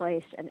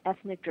displaced and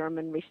ethnic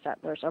German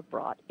resettlers are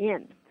brought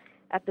in.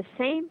 At the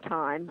same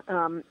time,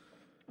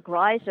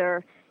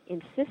 Greiser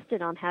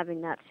insisted on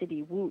having that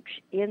city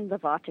Łódź in the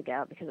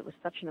Warthegau because it was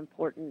such an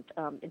important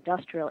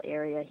industrial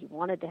area. He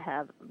wanted to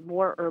have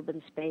more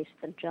urban space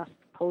than just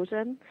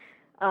Posen.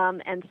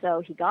 And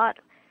so he got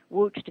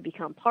Łódź to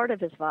become part of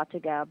his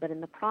Warthegau, but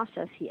in the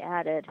process he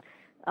added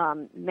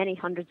many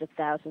hundreds of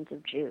thousands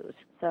of Jews.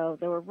 So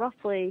there were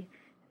roughly,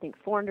 I think,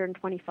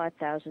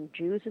 425,000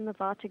 Jews in the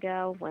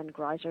Warthegau when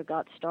Greiser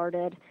got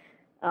started.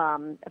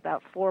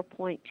 About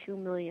 4.2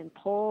 million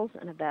Poles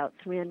and about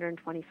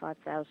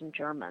 325,000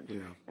 Germans. Yeah.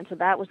 And so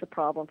that was the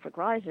problem for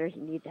Greiser. He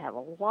needed to have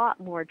a lot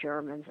more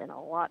Germans and a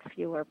lot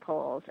fewer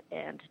Poles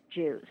and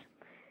Jews.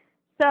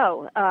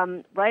 So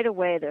right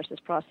away there's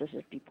this process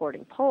of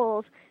deporting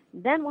Poles.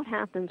 Then what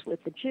happens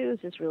with the Jews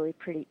is really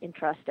pretty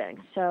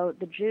interesting. So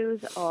the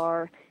Jews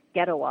are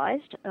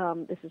ghettoized.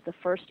 This is the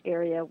first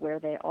area where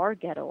they are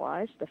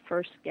ghettoized. The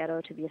first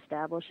ghetto to be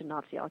established in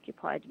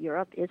Nazi-occupied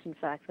Europe is, in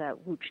fact, that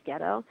Łódź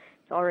ghetto.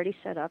 It's already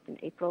set up in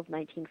April of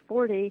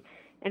 1940,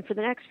 and for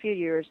the next few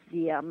years,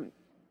 the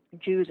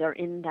Jews are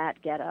in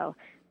that ghetto.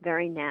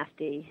 Very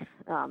nasty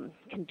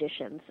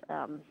conditions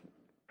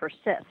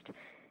persist.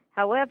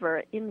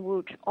 However, in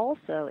Łódź,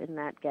 also in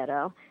that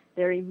ghetto,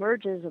 there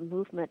emerges a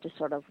movement to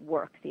sort of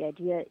work. The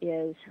idea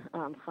is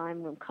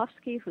Chaim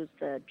Rumkowski, who's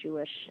the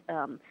Jewish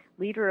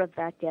leader of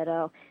that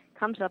ghetto,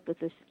 comes up with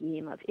this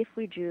scheme of if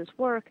we Jews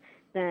work,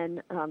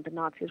 then the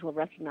Nazis will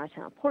recognize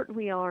how important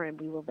we are and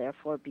we will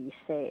therefore be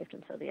saved.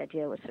 And so the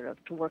idea was sort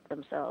of to work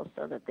themselves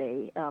so that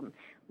they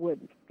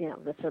would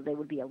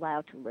be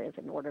allowed to live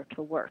in order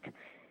to work.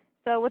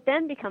 So what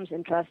then becomes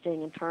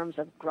interesting in terms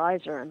of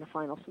Greiser and the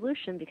final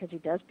solution, because he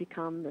does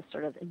become the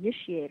sort of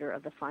initiator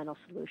of the final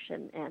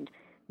solution, and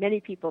many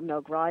people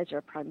know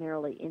Greiser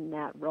primarily in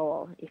that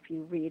role. If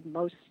you read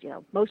most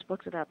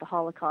books about the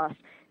Holocaust,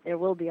 there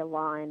will be a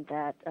line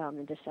that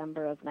in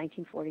December of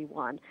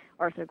 1941,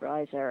 Arthur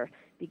Greiser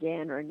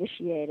began or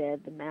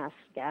initiated the mass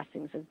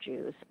gassings of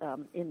Jews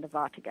in the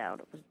Warthegau.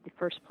 It was the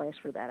first place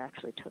where that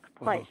actually took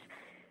place.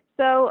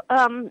 So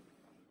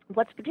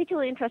what's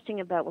particularly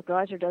interesting about what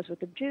Greiser does with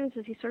the Jews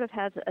is he sort of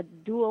has a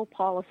dual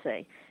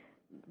policy.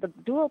 The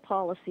dual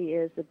policy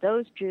is that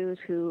those Jews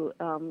who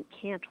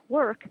can't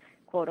work,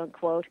 quote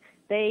unquote,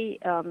 they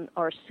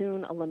are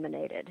soon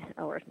eliminated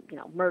or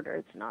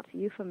murdered. It's a Nazi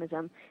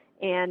euphemism.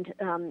 And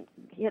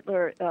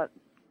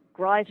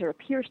Greiser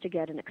appears to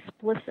get an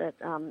explicit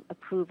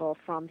approval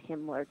from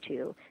Himmler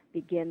to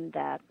begin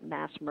that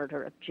mass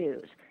murder of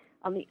Jews.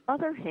 On the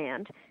other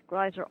hand,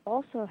 Greiser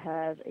also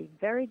has a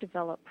very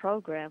developed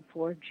program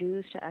for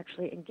Jews to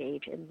actually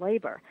engage in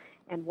labor.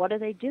 And what are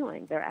they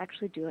doing? They're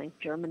actually doing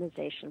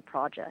Germanization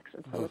projects.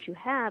 And so what you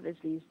have is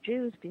these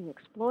Jews being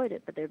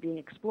exploited, but they're being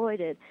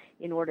exploited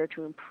in order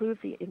to improve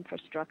the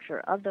infrastructure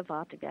of the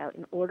Warthegau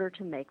in order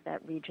to make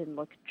that region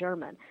look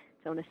German.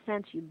 So in a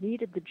sense, you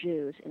needed the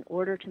Jews in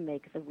order to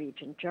make the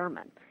region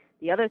German.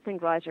 The other thing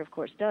Greiser, of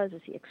course, does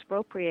is he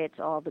expropriates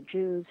all the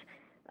Jews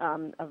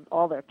of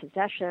all their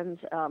possessions.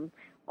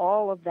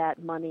 All of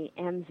that money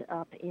ends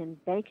up in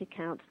bank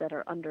accounts that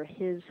are under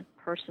his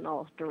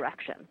personal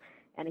direction.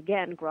 And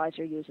again,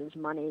 Greiser uses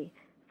money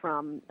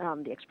from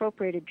the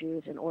expropriated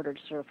Jews in order to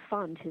sort of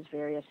fund his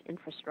various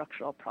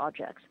infrastructural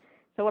projects.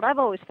 So what I've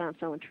always found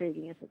so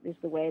intriguing is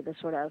the way the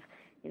sort of,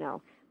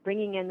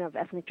 bringing in of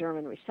ethnic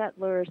German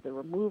resettlers, the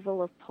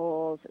removal of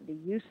Poles, the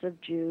use of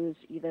Jews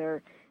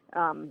either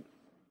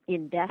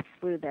in death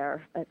through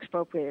their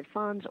expropriated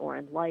funds or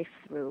in life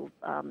through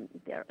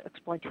their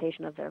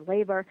exploitation of their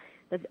labor.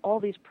 That all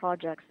these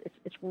projects,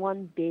 it's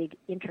one big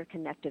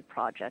interconnected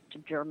project to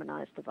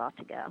Germanize the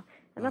Warthegau.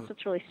 And that's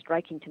what's really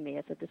striking to me,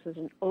 is that this is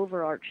an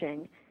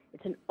overarching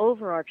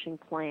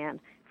plan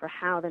for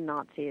how the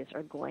Nazis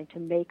are going to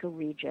make a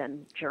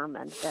region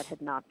German that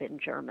had not been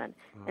German.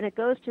 And it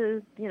goes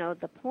to,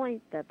 the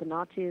point that the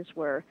Nazis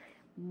were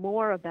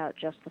more about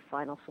just the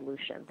final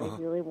solution. They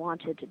really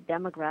wanted to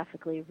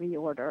demographically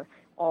reorder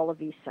all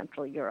of East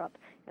Central Europe.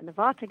 And the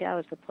Warthegau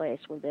is the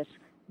place where this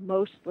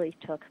mostly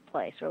took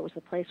place, or it was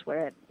the place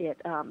where it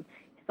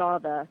saw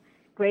the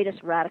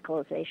greatest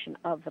radicalization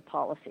of the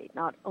policy,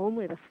 not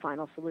only the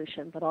final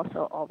solution, but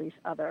also all these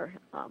other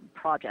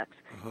projects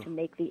to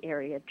make the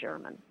area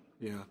German.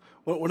 Yeah.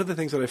 Well, one of the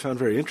things that I found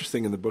very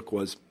interesting in the book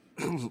was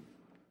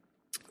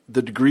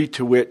the degree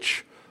to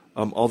which,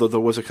 although there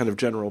was a kind of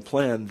general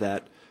plan,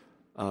 that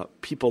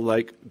people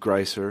like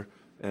Greiser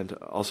and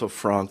also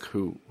Frank,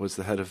 who was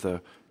the head of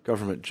the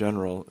government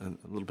general and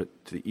a little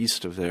bit to the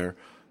east of there,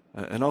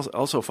 and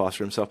also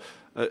Foster himself,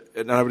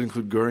 and I would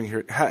include Goering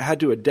here, had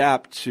to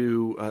adapt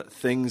to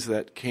things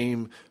that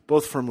came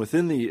both from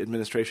within the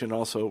administration and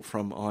also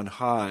from on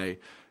high.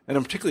 And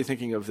I'm particularly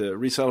thinking of the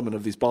resettlement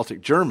of these Baltic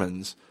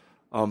Germans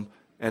and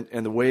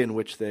the way in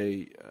which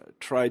they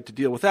tried to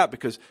deal with that,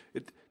 because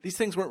these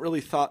things weren't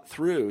really thought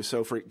through.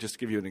 So just to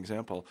give you an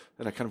example,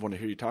 and I kind of want to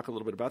hear you talk a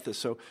little bit about this.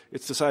 So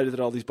it's decided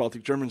that all these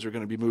Baltic Germans are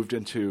going to be moved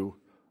into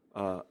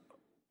the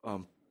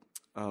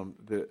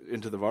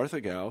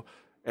Warthegau,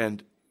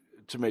 and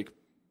to make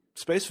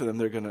space for them,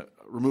 they're going to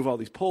remove all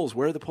these Poles.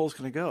 Where are the Poles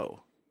going to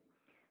go?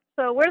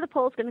 So where are the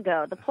Poles going to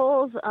go? The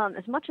Poles,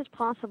 as much as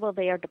possible,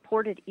 they are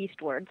deported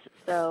eastwards.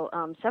 So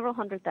several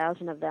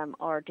 100,000 of them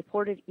are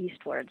deported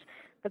eastwards.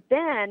 But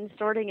then,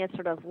 starting at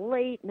sort of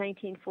late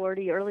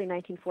 1940, early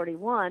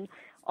 1941,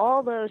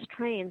 all those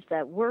trains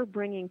that were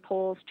bringing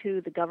Poles to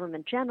the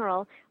government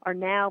general are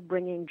now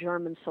bringing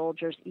German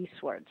soldiers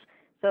eastwards.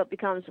 So it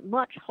becomes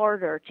much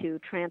harder to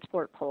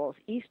transport Poles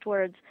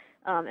eastwards,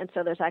 and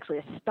so there's actually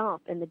a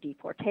stop in the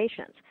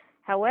deportations.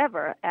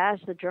 However, as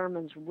the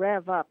Germans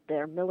rev up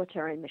their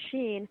military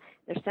machine,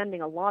 they're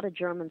sending a lot of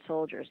German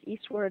soldiers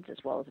eastwards as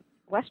well as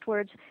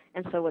westwards,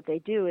 and so what they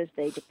do is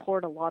they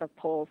deport a lot of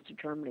Poles to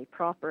Germany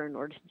proper in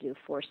order to do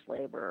forced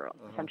labor,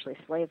 essentially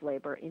slave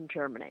labor in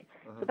Germany.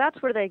 So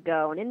that's where they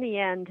go, and in the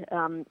end,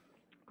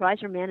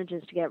 Greiser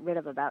manages to get rid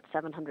of about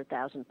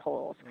 700,000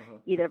 Poles,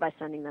 either by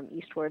sending them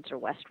eastwards or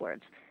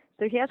westwards.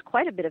 So he has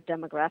quite a bit of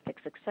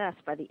demographic success.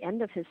 By the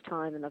end of his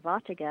time in the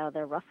Warthegau,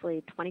 there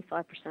roughly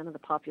 25% of the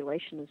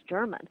population is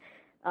German.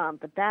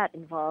 But that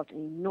involved an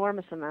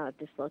enormous amount of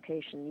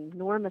dislocation, an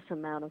enormous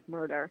amount of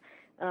murder,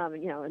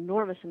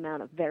 enormous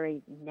amount of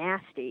very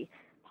nasty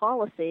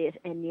policies,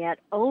 and yet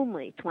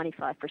only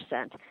 25%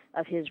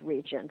 of his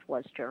region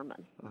was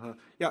German.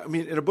 Yeah, I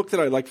mean, in a book that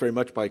I like very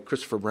much by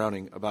Christopher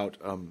Browning about,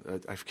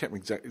 I can't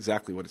remember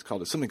exactly what it's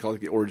called, it's something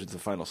called The Origins of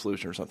the Final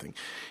Solution or something.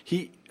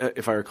 He,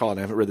 if I recall, and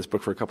I haven't read this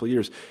book for a couple of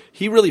years,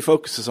 he really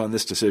focuses on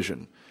this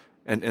decision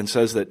and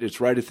says that it's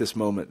right at this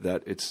moment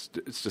that it's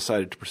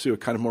decided to pursue a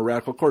kind of more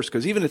radical course.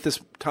 Because even at this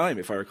time,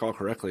 if I recall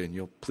correctly, and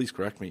you'll please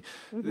correct me,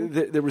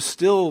 there were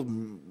still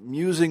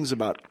musings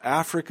about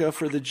Africa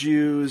for the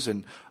Jews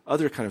and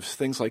other kind of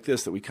things like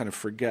this that we kind of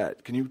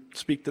forget. Can you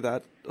speak to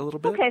that a little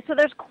bit? Okay, so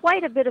there's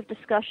quite a bit of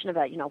discussion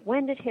about,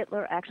 when did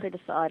Hitler actually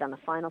decide on the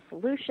final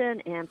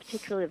solution, and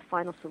particularly the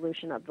final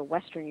solution of the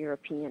Western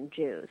European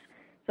Jews.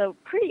 So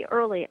pretty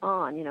early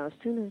on, as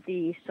soon as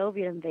the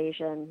Soviet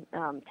invasion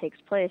takes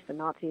place, the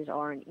Nazis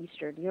are in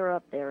Eastern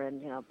Europe, they're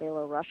in,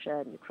 Belarus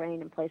and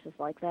Ukraine and places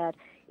like that.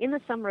 In the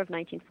summer of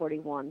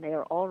 1941, they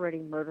are already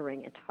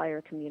murdering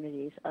entire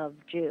communities of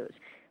Jews.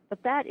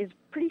 But that is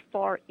pretty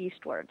far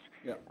eastwards.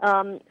 Yeah.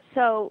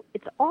 So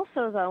it's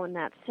also, though, in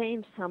that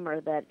same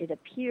summer that it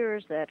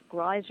appears that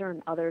Greiser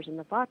and others in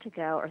the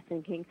Warthegau are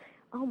thinking,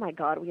 oh my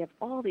God, we have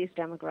all these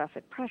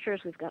demographic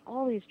pressures. We've got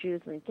all these Jews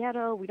in the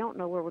ghetto. We don't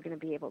know where we're going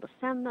to be able to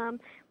send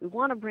them. We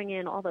want to bring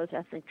in all those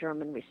ethnic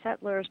German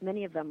resettlers.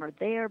 Many of them are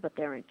there, but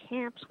they're in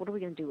camps. What are we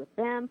going to do with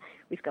them?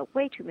 We've got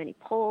way too many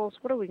Poles.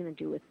 What are we going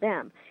to do with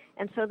them?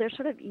 And so there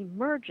sort of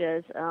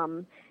emerges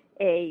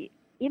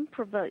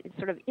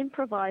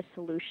improvised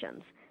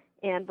solutions.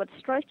 And what's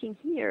striking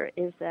here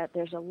is that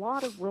there's a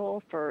lot of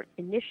role for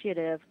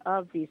initiative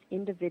of these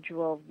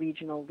individual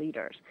regional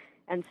leaders.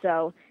 And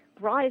so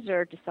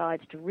Greiser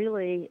decides to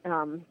really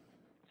sort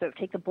of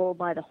take the bull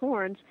by the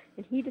horns,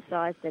 and he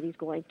decides that he's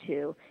going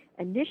to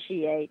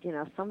initiate,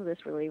 some of this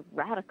really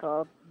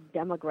radical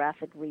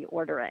demographic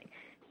reordering.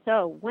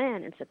 So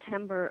when, in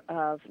September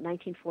of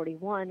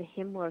 1941,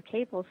 Himmler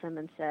cables him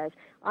and says,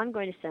 I'm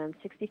going to send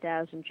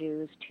 60,000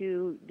 Jews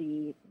to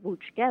the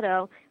Łódź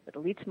ghetto, or the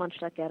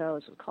Litzmannstadt ghetto,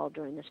 as it was called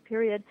during this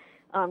period,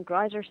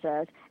 Greiser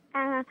says,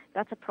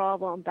 that's a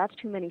problem, that's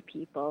too many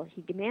people.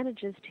 He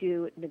manages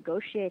to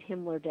negotiate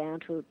Himmler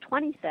down to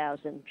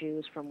 20,000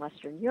 Jews from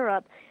Western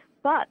Europe,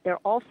 But there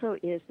also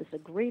is this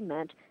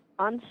agreement,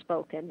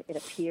 unspoken, it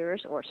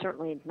appears, or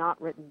certainly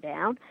not written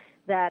down,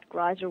 that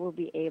Greiser will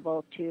be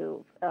able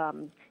to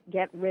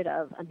get rid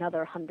of another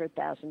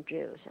 100,000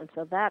 Jews. And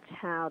so that's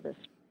how this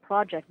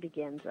project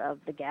begins of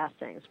the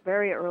gassings.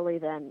 Very early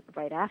then,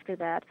 right after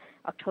that,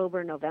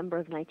 October, November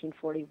of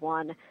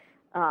 1941,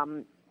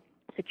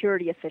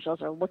 security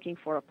officials are looking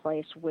for a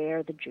place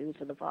where the Jews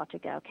of the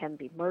Warthegau can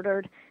be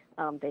murdered.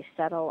 They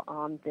settle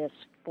on this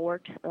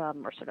fort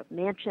or sort of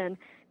mansion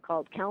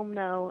called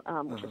Chelmno,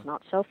 which is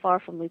not so far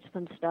from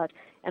Litzmannstadt,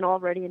 and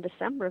already in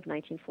December of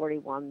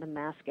 1941, the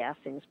mass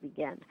gassings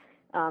begin.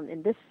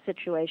 In this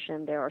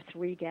situation, there are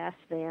 3 gas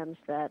vans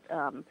that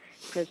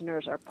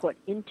prisoners are put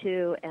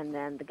into, and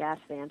then the gas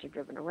vans are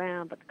driven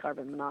around, but the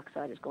carbon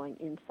monoxide is going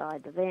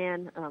inside the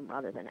van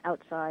rather than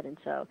outside, and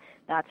so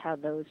that's how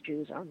those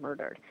Jews are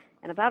murdered.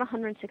 And about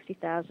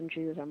 160,000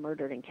 Jews are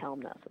murdered in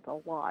Chelmno. So it's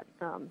a lot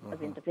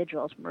of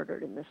individuals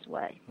murdered in this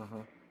way.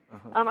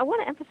 I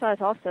want to emphasize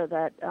also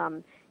that,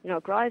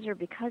 Greiser,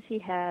 because he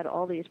had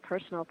all these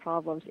personal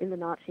problems in the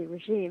Nazi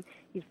regime,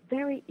 he's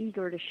very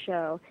eager to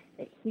show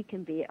that he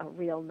can be a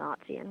real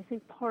Nazi. And I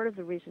think part of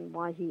the reason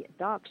why he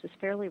adopts this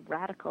fairly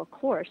radical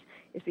course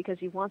is because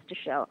he wants to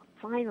show,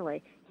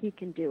 finally, he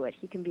can do it.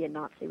 He can be a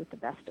Nazi with the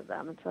best of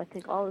them. And so I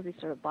think all of these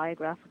sort of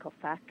biographical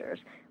factors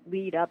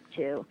lead up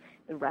to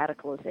the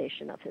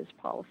radicalization of his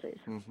policies.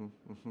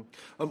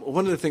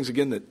 One of the things,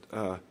 again, that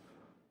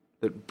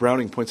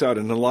Browning points out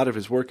in a lot of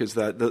his work is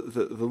that the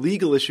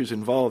legal issues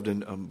involved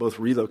in both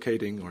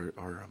relocating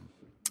or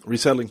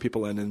resettling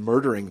people and in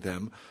murdering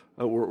them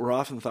were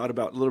often thought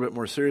about a little bit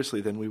more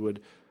seriously than we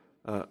would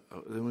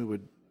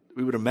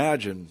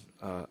imagine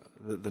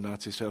the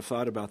Nazis to have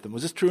thought about them.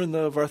 Was this true in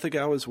the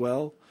Warthegau as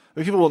well? I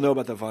mean, people will know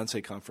about the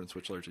Wannsee Conference,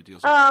 which largely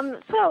deals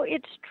with So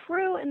it's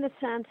true in the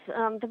sense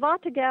the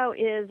Warthegau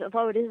is,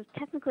 although it is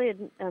technically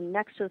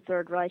next to the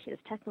Third Reich, it is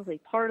technically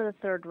part of the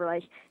Third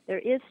Reich, there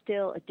is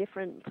still a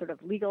different sort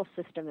of legal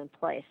system in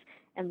place.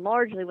 And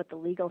largely what the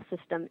legal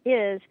system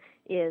is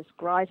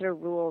Greiser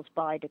rules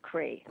by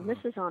decree. And this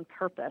is on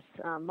purpose.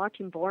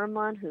 Martin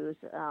Bormann, who's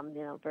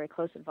a very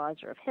close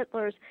advisor of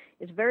Hitler's,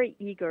 is very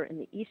eager in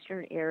the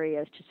eastern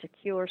areas to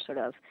secure sort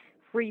of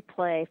free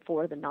play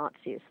for the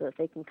Nazis so that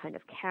they can kind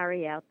of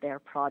carry out their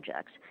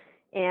projects.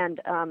 And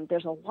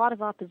there's a lot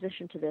of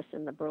opposition to this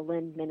in the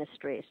Berlin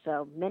ministry.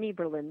 So many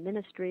Berlin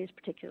ministries,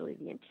 particularly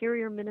the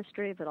Interior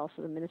Ministry, but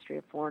also the Ministry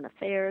of Foreign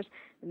Affairs,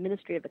 the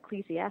Ministry of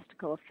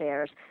Ecclesiastical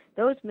Affairs,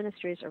 those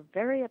ministries are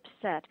very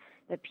upset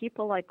that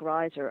people like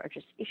Greiser are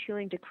just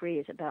issuing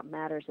decrees about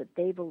matters that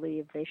they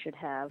believe they should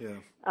have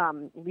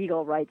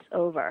legal rights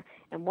over.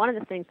 And one of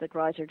the things that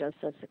Greiser does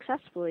so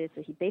successfully is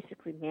that he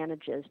basically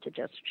manages to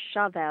just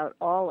shove out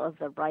all of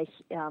the Reich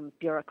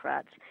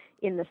bureaucrats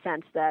in the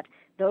sense that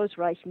those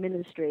Reich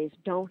ministries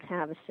don't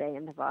have a say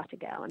in the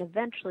Warthegau. And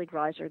eventually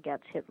Greiser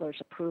gets Hitler's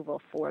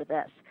approval for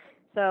this.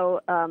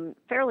 So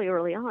fairly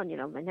early on, in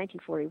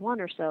 1941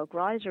 or so,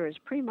 Greiser is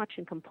pretty much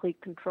in complete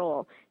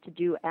control to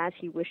do as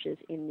he wishes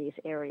in these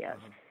areas.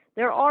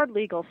 There are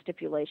legal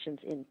stipulations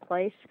in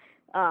place,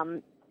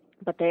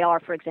 but they are,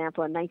 for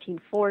example, in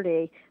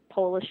 1940,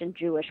 Polish and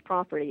Jewish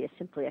property is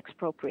simply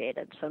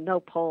expropriated. So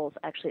no Poles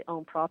actually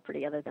own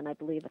property other than, I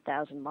believe,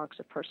 1,000 marks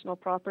of personal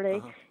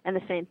property. And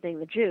the same thing,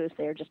 the Jews,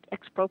 they are just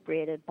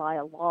expropriated by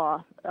a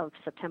law of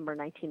September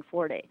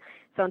 1940.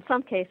 So in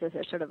some cases,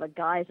 there's sort of a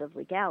guise of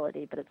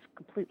legality, but it's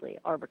completely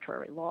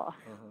arbitrary law.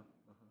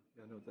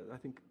 I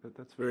think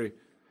that's really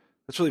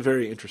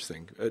very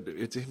interesting.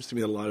 It seems to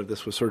me that a lot of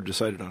this was sort of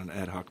decided on an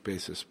ad hoc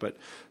basis. But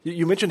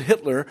you mentioned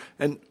Hitler,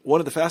 and one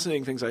of the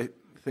fascinating things I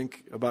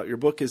think about your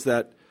book is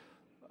that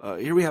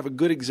here we have a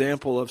good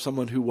example of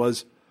someone who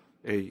was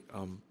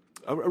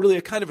really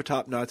a kind of a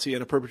top Nazi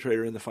and a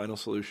perpetrator in the Final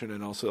Solution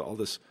and also all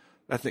this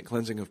ethnic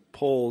cleansing of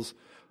Poles.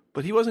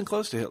 But he wasn't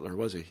close to Hitler,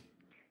 was he?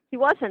 He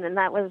wasn't, and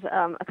that was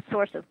a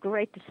source of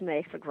great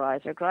dismay for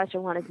Greiser.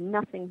 Greiser wanted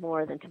nothing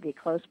more than to be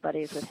close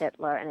buddies with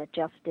Hitler, and it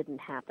just didn't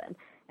happen.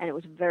 And it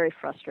was very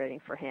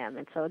frustrating for him.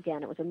 And so,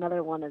 again, it was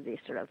another one of these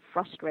sort of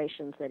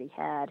frustrations that he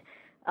had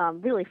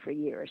really for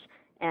years.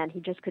 And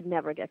he just could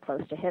never get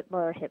close to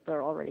Hitler.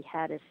 Hitler already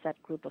had his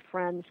set group of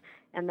friends,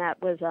 and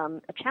that was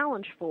a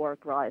challenge for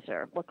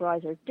Greiser. What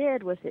Greiser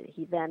did was that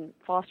he then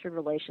fostered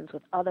relations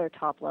with other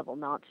top-level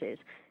Nazis.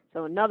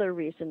 So another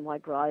reason why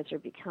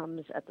Greiser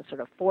becomes at the sort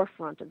of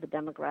forefront of the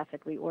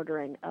demographic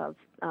reordering of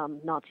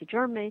Nazi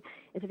Germany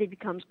is that he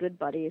becomes good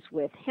buddies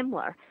with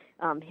Himmler.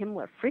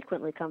 Himmler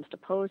frequently comes to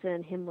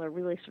Posen. Himmler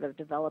really sort of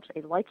develops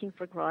a liking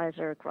for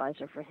Greiser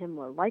for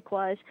Himmler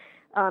likewise.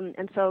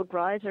 And so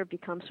Greiser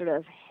becomes sort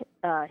of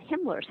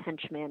Himmler's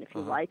henchman, if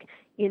you like,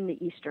 in the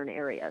eastern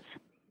areas.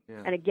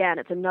 Yeah. And again,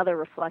 it's another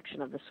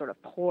reflection of the sort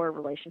of poor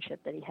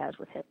relationship that he has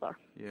with Hitler.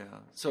 Yeah.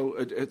 So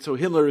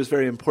Himmler is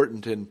very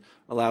important in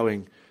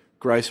allowing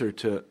Greiser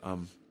to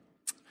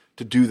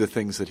do the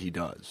things that he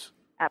does.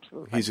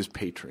 Absolutely. He's his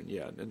patron,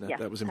 and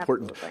that was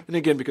important. Absolutely. And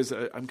again, because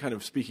I'm kind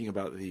of speaking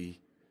about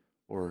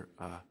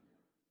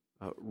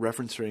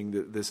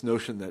referencing this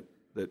notion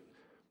that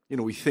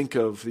we think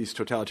of these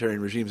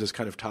totalitarian regimes as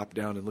kind of top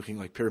down and looking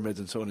like pyramids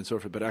and so on and so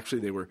forth. But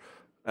actually, they were.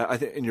 I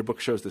think, and your book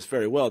shows this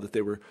very well, that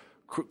they were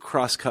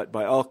cross-cut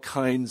by all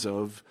kinds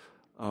of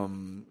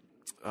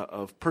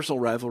personal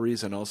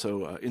rivalries and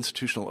also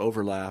institutional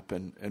overlap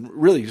and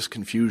really just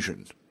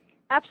confusion.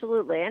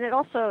 Absolutely, and it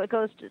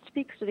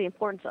speaks to the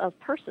importance of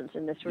persons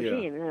in this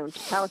regime. Yeah. In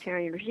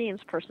totalitarian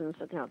regimes, persons,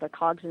 they're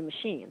cogs in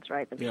machines,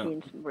 right? The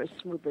machines were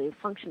smoothly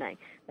functioning.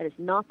 That is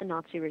not the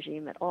Nazi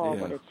regime at all.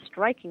 Yeah. What is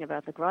striking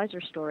about the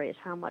Greiser story is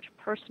how much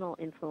personal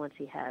influence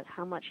he has,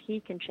 how much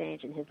he can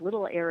change in his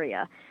little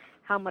area,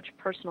 how much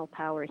personal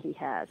power he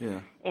has,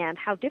 and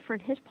how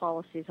different his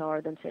policies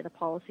are than, say, the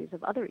policies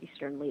of other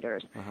Eastern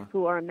leaders,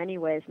 who are in many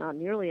ways not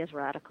nearly as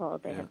radical.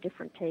 They have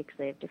different takes.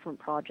 They have different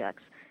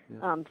projects.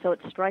 So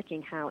it's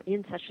striking how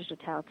in such a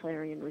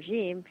totalitarian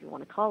regime, if you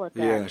want to call it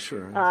that,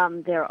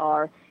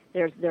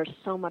 there's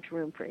so much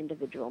room for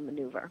individual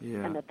maneuver,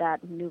 and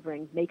that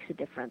maneuvering makes a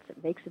difference.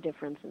 It makes a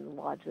difference in the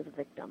lives of the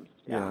victims.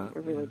 It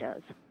really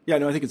does. Yeah,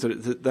 no, I think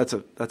that's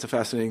a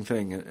fascinating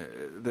thing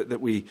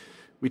that we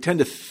tend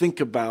to think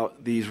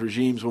about these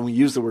regimes when we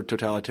use the word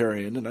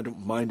totalitarian, and I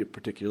don't mind it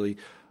particularly,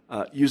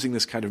 using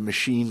this kind of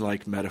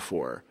machine-like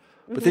metaphor.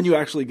 But then you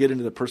actually get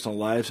into the personal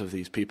lives of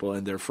these people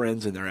and their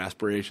friends and their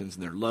aspirations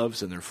and their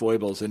loves and their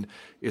foibles, and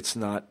it's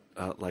not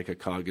like a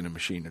cog in a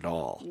machine at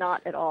all.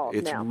 Not at all,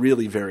 It's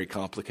really very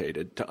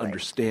complicated to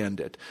understand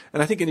it.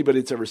 And I think anybody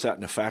that's ever sat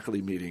in a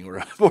faculty meeting or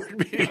a board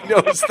meeting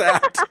knows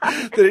that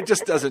it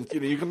just doesn't,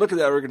 you can look at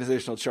that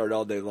organizational chart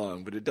all day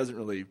long, but it doesn't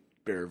really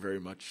bear very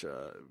much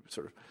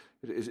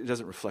it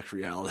doesn't reflect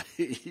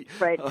reality.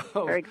 Right,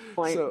 very good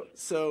point.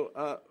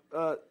 So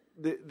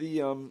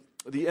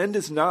the end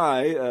is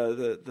nigh.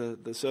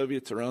 The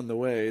Soviets are on the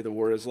way. The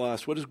war is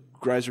lost. What does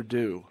Greiser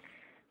do?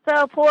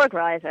 So poor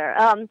Greiser.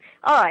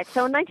 All right.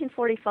 So in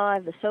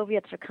 1945, the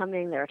Soviets are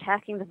coming. They're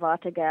attacking the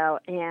Warthegau,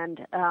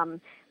 and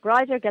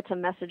Greiser gets a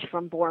message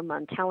from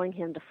Bormann telling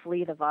him to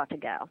flee the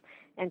Warthegau.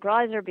 And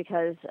Greiser,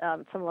 because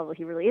at some level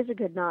he really is a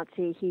good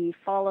Nazi, he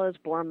follows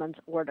Bormann's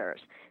orders.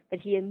 But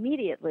he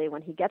immediately,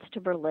 when he gets to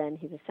Berlin,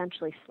 he's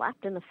essentially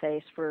slapped in the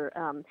face for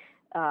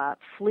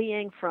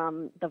fleeing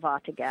from the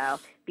Warthegau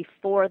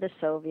before the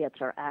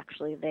Soviets are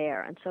actually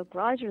there. And so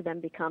Greiser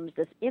then becomes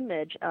this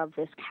image of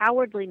this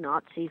cowardly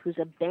Nazi who's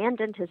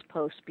abandoned his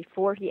post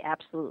before he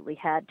absolutely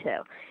had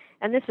to.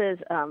 And this is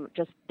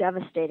just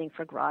devastating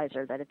for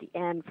Greiser, that at the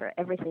end, for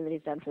everything that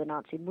he's done for the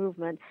Nazi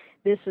movement,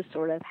 this is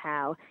sort of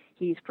how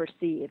he's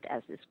perceived,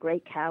 as this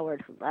great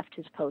coward who left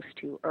his post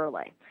too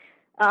early.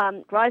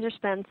 Greiser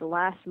spends the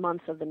last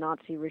months of the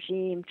Nazi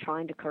regime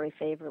trying to curry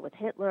favor with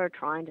Hitler,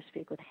 trying to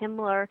speak with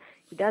Himmler.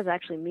 He does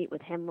actually meet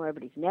with Himmler,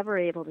 but he's never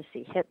able to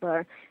see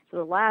Hitler. So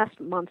the last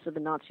months of the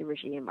Nazi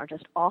regime are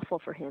just awful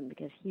for him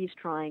because he's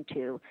trying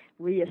to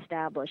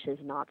reestablish his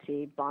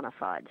Nazi bona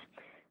fides.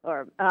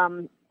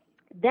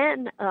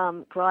 Then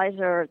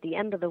Greiser, at the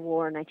end of the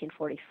war in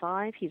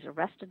 1945, he's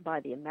arrested by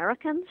the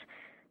Americans.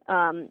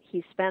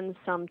 He spends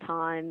some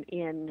time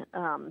in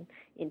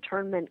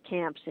internment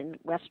camps in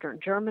Western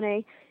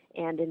Germany,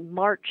 and in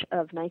March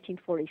of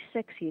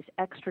 1946, he's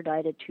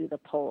extradited to the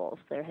Poles.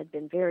 There had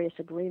been various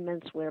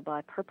agreements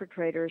whereby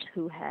perpetrators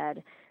who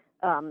had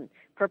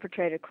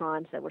perpetrated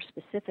crimes that were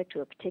specific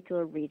to a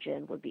particular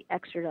region would be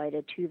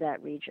extradited to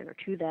that region or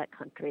to that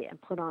country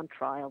and put on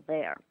trial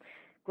there.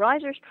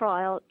 Greiser's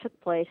trial took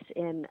place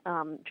in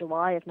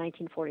July of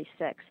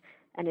 1946,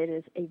 and it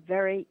is a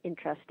very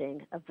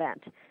interesting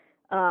event.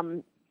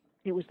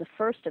 It was the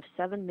first of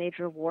 7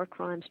 major war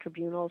crimes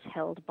tribunals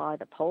held by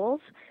the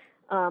Poles,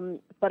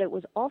 but it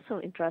was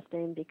also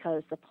interesting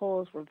because the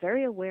Poles were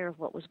very aware of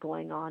what was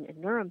going on in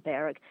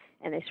Nuremberg,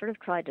 and they sort of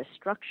tried to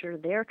structure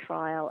their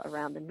trial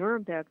around the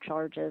Nuremberg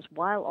charges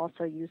while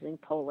also using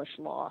Polish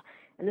law.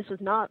 And this was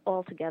not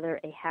altogether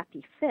a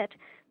happy fit,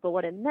 but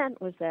what it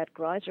meant was that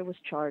Greiser was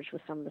charged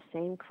with some of the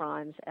same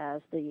crimes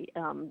as the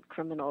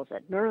criminals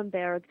at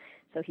Nuremberg.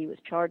 So he was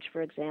charged,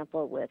 for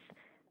example, with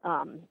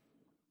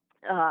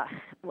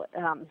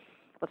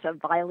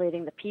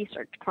violating the peace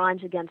or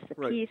crimes against the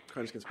peace,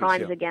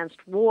 crimes against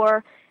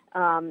war,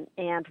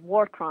 and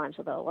war crimes,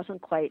 although it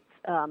wasn't quite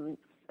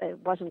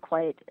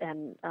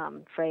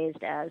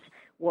phrased as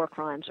war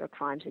crimes or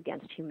crimes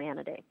against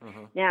humanity.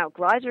 Now,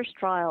 Greiser's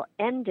trial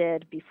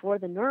ended before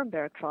the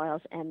Nuremberg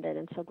trials ended,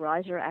 and so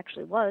Greiser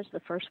actually was the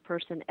first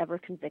person ever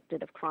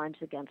convicted of crimes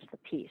against the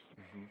peace.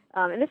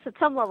 And this at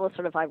some level is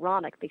sort of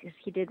ironic because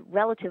he did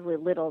relatively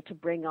little to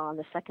bring on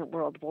the Second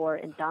World War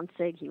in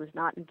Danzig. He was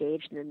not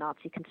engaged in a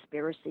Nazi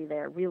conspiracy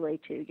there really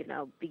to,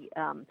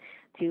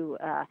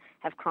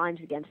 have crimes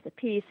against the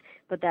peace,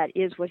 but that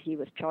is what he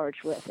was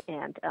charged with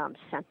and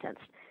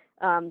sentenced.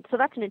 So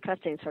that's an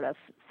interesting sort of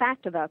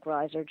fact about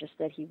Greiser, just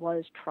that he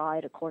was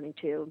tried according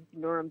to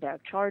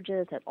Nuremberg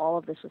charges, that all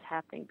of this was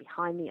happening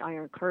behind the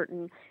Iron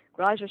Curtain.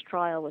 Greiser's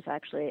trial was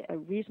actually a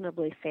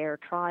reasonably fair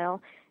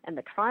trial, and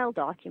the trial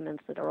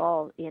documents that are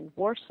all in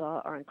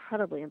Warsaw are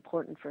incredibly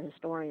important for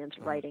historians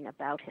writing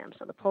about him.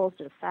 So the Poles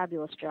did a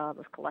fabulous job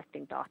of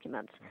collecting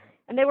documents.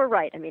 And they were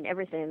right. I mean,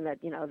 everything that,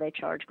 they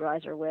charged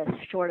Greiser with,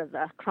 short of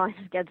the crimes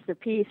against the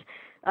peace,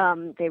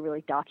 they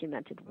really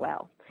documented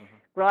well.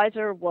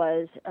 Greiser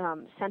was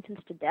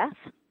sentenced to death.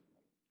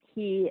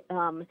 He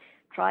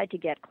tried to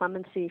get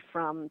clemency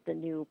from the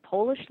new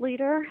Polish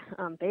leader,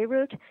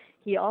 Beirut.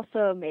 He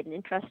also made an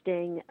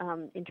interesting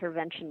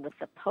intervention with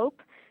the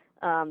Pope.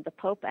 The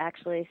Pope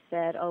actually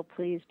said,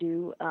 please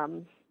do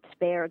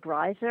spare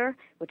Greiser,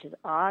 which is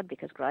odd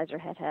because Greiser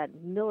had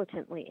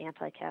militantly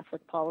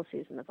anti-Catholic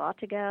policies in the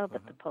Vatican,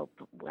 but the Pope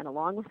went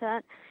along with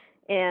that.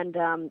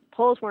 And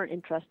Poles weren't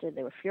interested.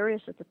 They were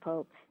furious at the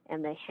Pope,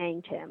 and they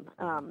hanged him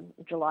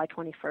July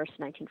 21st,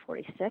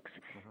 1946.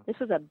 This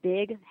was a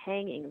big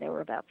hanging. There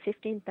were about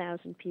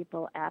 15,000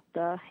 people at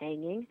the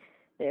hanging.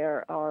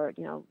 There are,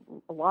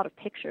 a lot of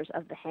pictures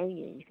of the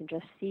hanging. You can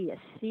just see a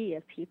sea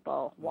of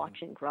people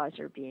watching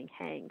Greiser being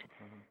hanged.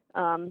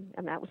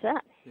 And that was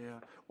that. Yeah.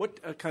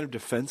 What kind of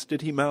defense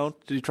did he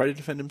mount? Did he try to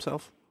defend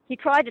himself? He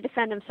tried to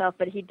defend himself,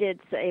 but he did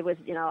say it was,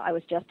 I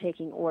was just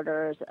taking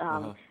orders.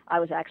 I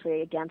was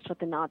actually against what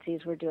the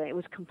Nazis were doing. It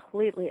was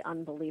completely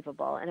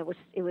unbelievable, and it was,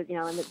 and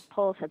the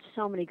Poles had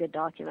so many good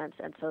documents,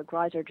 and so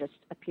Greiser just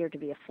appeared to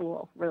be a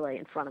fool, really,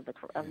 in front of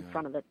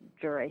the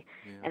jury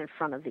and in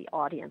front of the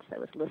audience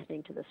that was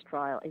listening to this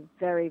trial. A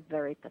very,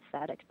 very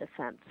pathetic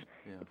defense.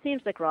 It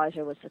seems that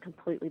Greiser was a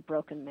completely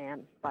broken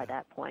man by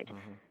that point.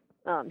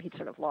 He'd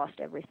sort of lost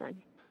everything.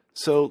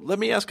 So let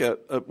me ask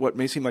what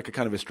may seem like a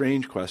kind of a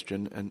strange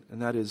question,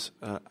 and that is,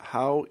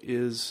 how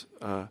is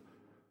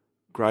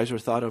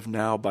Greiser thought of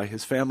now by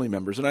his family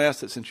members? And I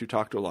ask that since you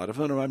talked to a lot of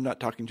them, and I'm not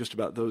talking just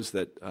about those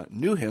that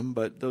knew him,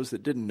 but those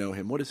that didn't know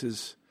him. What is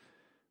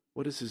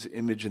his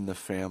image in the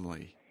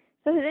family?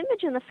 So his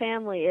image in the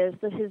family is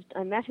that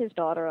I met his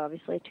daughter,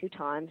 obviously, 2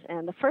 times,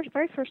 and the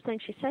very first thing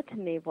she said to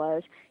me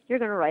was, "You're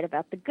going to write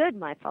about the good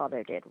my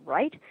father did,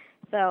 right?"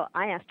 So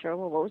I asked her,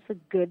 well, what was the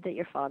good that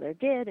your father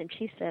did? And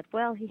she said,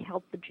 well, he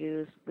helped the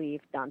Jews leave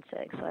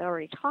Danzig. So I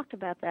already talked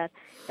about that.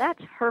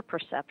 That's her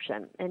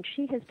perception, and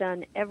she has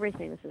done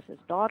everything. This is his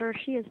daughter.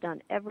 She has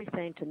done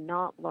everything to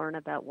not learn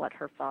about what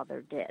her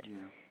father did. Yeah.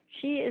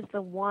 She is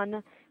the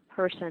one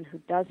person who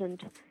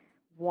doesn't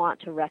want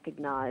to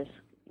recognize,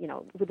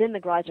 within the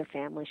Greiser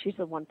family, she's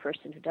the one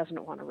person who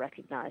doesn't want to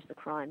recognize the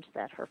crimes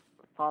that her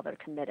father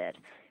committed.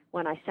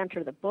 When I sent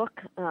her the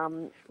book,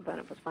 when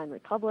it was finally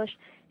published,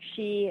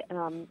 she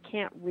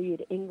can't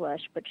read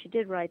English, but she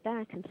did write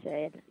back and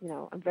say,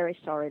 I'm very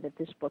sorry that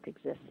this book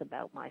exists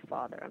about my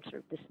father. I'm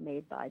sort of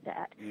dismayed by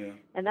that. Yeah.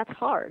 And that's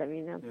hard. I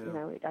mean,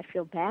 I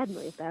feel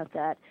badly about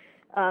that.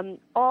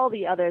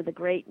 The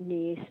great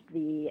niece,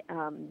 the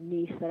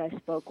niece that I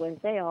spoke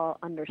with, they all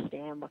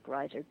understand what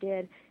Greiser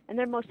did, and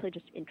they're mostly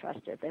just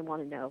interested. They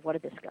want to know, what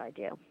did this guy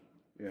do?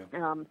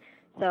 Yeah.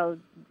 So,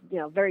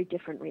 very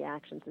different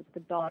reactions. It's the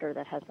daughter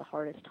that has the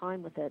hardest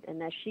time with it.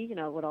 And as she,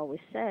 would always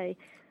say,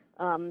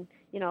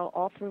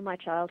 all through my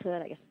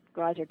childhood, I guess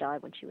Greiser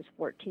died when she was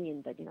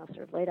 14, but,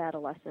 sort of late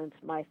adolescence,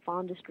 my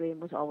fondest dream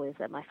was always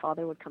that my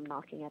father would come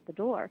knocking at the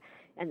door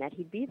and that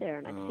he'd be there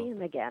and I'd see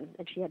him again.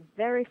 And she had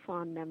very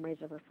fond memories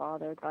of her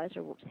father.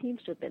 Greiser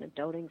seems to have been a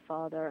doting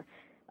father,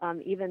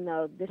 even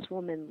though this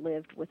woman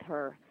lived with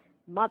her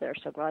mother,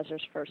 so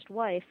Greiser's first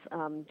wife,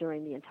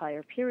 during the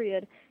entire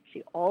period.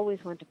 She always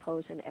went to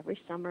Posen every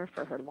summer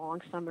for her long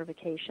summer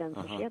vacations.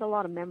 So she had a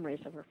lot of memories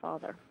of her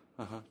father.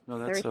 No,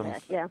 that's very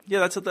sad. Yeah.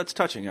 Yeah, that's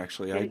touching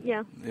actually.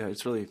 Yeah,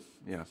 it's really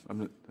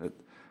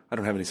I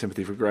don't have any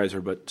sympathy for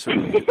Greiser, but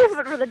certainly.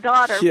 But for the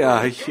daughter. Yeah,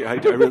 I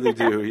really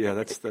do. Yeah,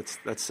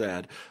 that's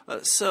sad.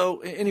 So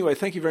anyway,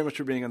 thank you very much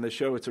for being on the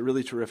show. It's a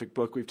really terrific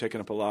book. We've taken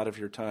up a lot of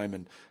your time,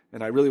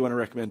 and I really want to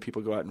recommend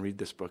people go out and read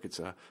this book. It's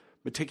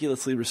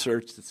meticulously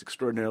researched. It's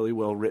extraordinarily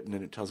well written,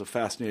 and it tells a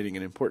fascinating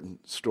and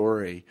important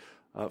story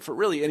for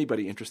really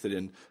anybody interested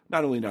in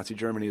not only Nazi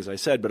Germany, as I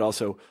said, but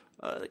also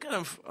kind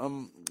of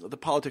the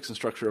politics and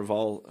structure of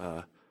all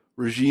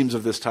regimes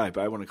of this type.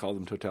 I want to call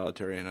them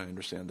totalitarian. I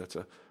understand that's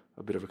a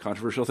bit of a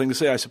controversial thing to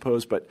say, I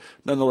suppose, but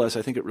nonetheless,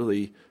 I think it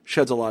really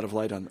sheds a lot of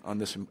light on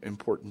this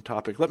important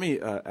topic. Let me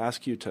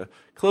ask you to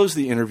close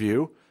the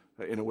interview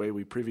in a way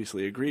we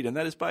previously agreed, and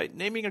that is by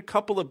naming a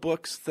couple of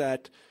books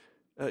that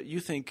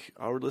you think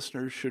our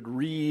listeners should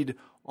read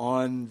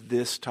on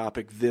this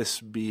topic,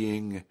 this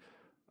being,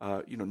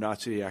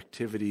 Nazi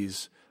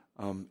activities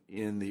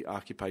in the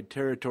occupied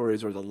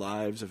territories or the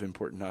lives of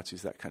important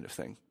Nazis, that kind of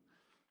thing.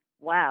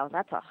 Wow,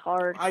 that's a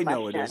hard question. I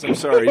know it is. I'm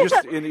sorry. In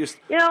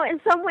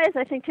some ways,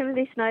 I think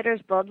Timothy Snyder's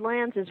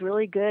Bloodlands is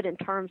really good in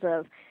terms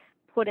of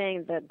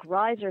putting the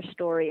Greiser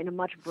story in a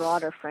much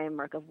broader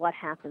framework of what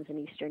happens in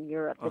Eastern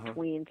Europe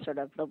between sort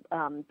of the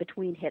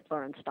between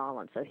Hitler and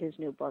Stalin. So his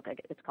new book,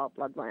 it's called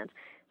Bloodlands.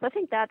 So I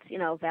think that's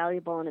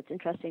valuable, and it's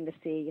interesting to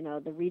see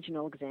the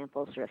regional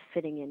examples sort of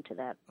fitting into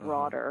that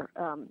broader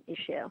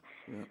issue.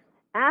 Yeah.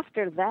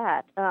 After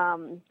that,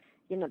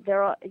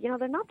 there are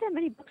not that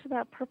many books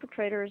about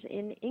perpetrators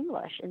in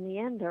English. In the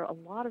end, there are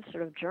a lot of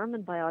sort of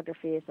German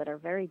biographies that are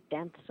very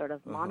dense, sort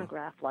of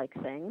monograph-like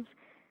things.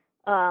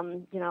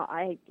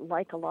 I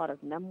like a lot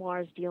of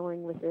memoirs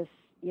dealing with this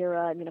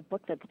era. I mean, a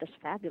book that's just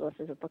fabulous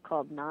is a book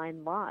called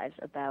 9 Lives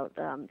about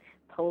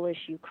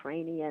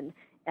Polish-Ukrainian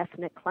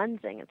ethnic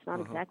cleansing. It's not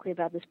exactly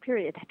about this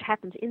period. It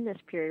happens in this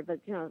period, but,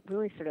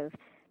 really sort of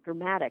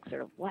dramatic,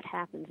 sort of what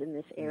happens in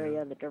this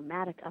area, the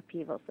dramatic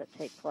upheavals that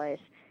take place.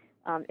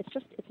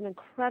 It's an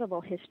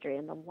incredible history,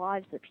 and the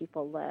lives that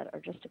people led are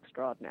just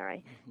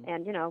extraordinary.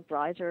 And,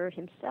 Greiser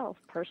himself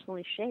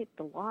personally shaped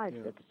the lives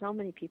that so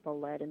many people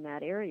led in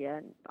that area,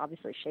 and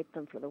obviously shaped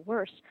them for the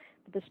worse.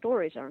 But the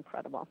stories are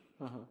incredible.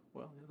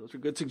 Well, those are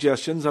good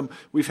suggestions.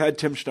 We've had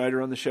Tim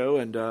Schneider on the show,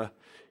 and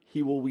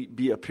he will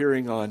be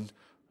appearing on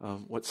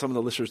what some of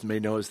the listeners may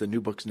know as the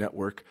New Books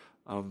Network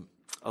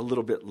a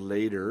little bit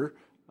later.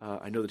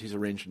 I know that he's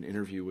arranged an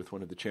interview with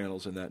one of the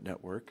channels in that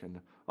network,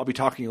 and I'll be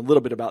talking a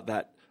little bit about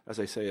that, as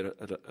I say,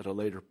 at a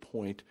later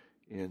point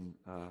in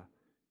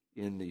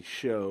the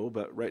show.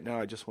 But right now,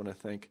 I just want to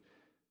thank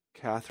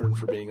Catherine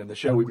for being on the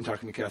show. We've been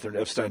talking to Catherine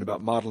Epstein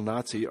about Model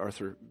Nazi,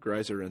 Arthur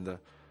Greiser, and the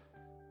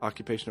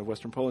occupation of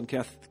Western Poland.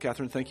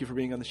 Catherine, thank you for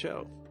being on the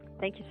show.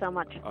 Thank you so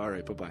much. All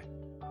right, bye-bye.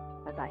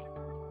 Bye-bye.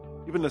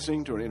 You've been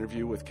listening to an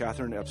interview with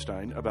Catherine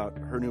Epstein about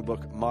her new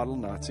book, Model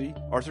Nazi,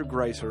 Arthur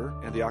Greiser,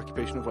 and the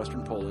Occupation of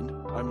Western Poland.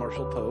 I'm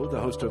Marshall Poe,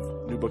 the host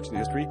of New Books in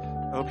History.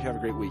 I hope you have a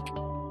great week.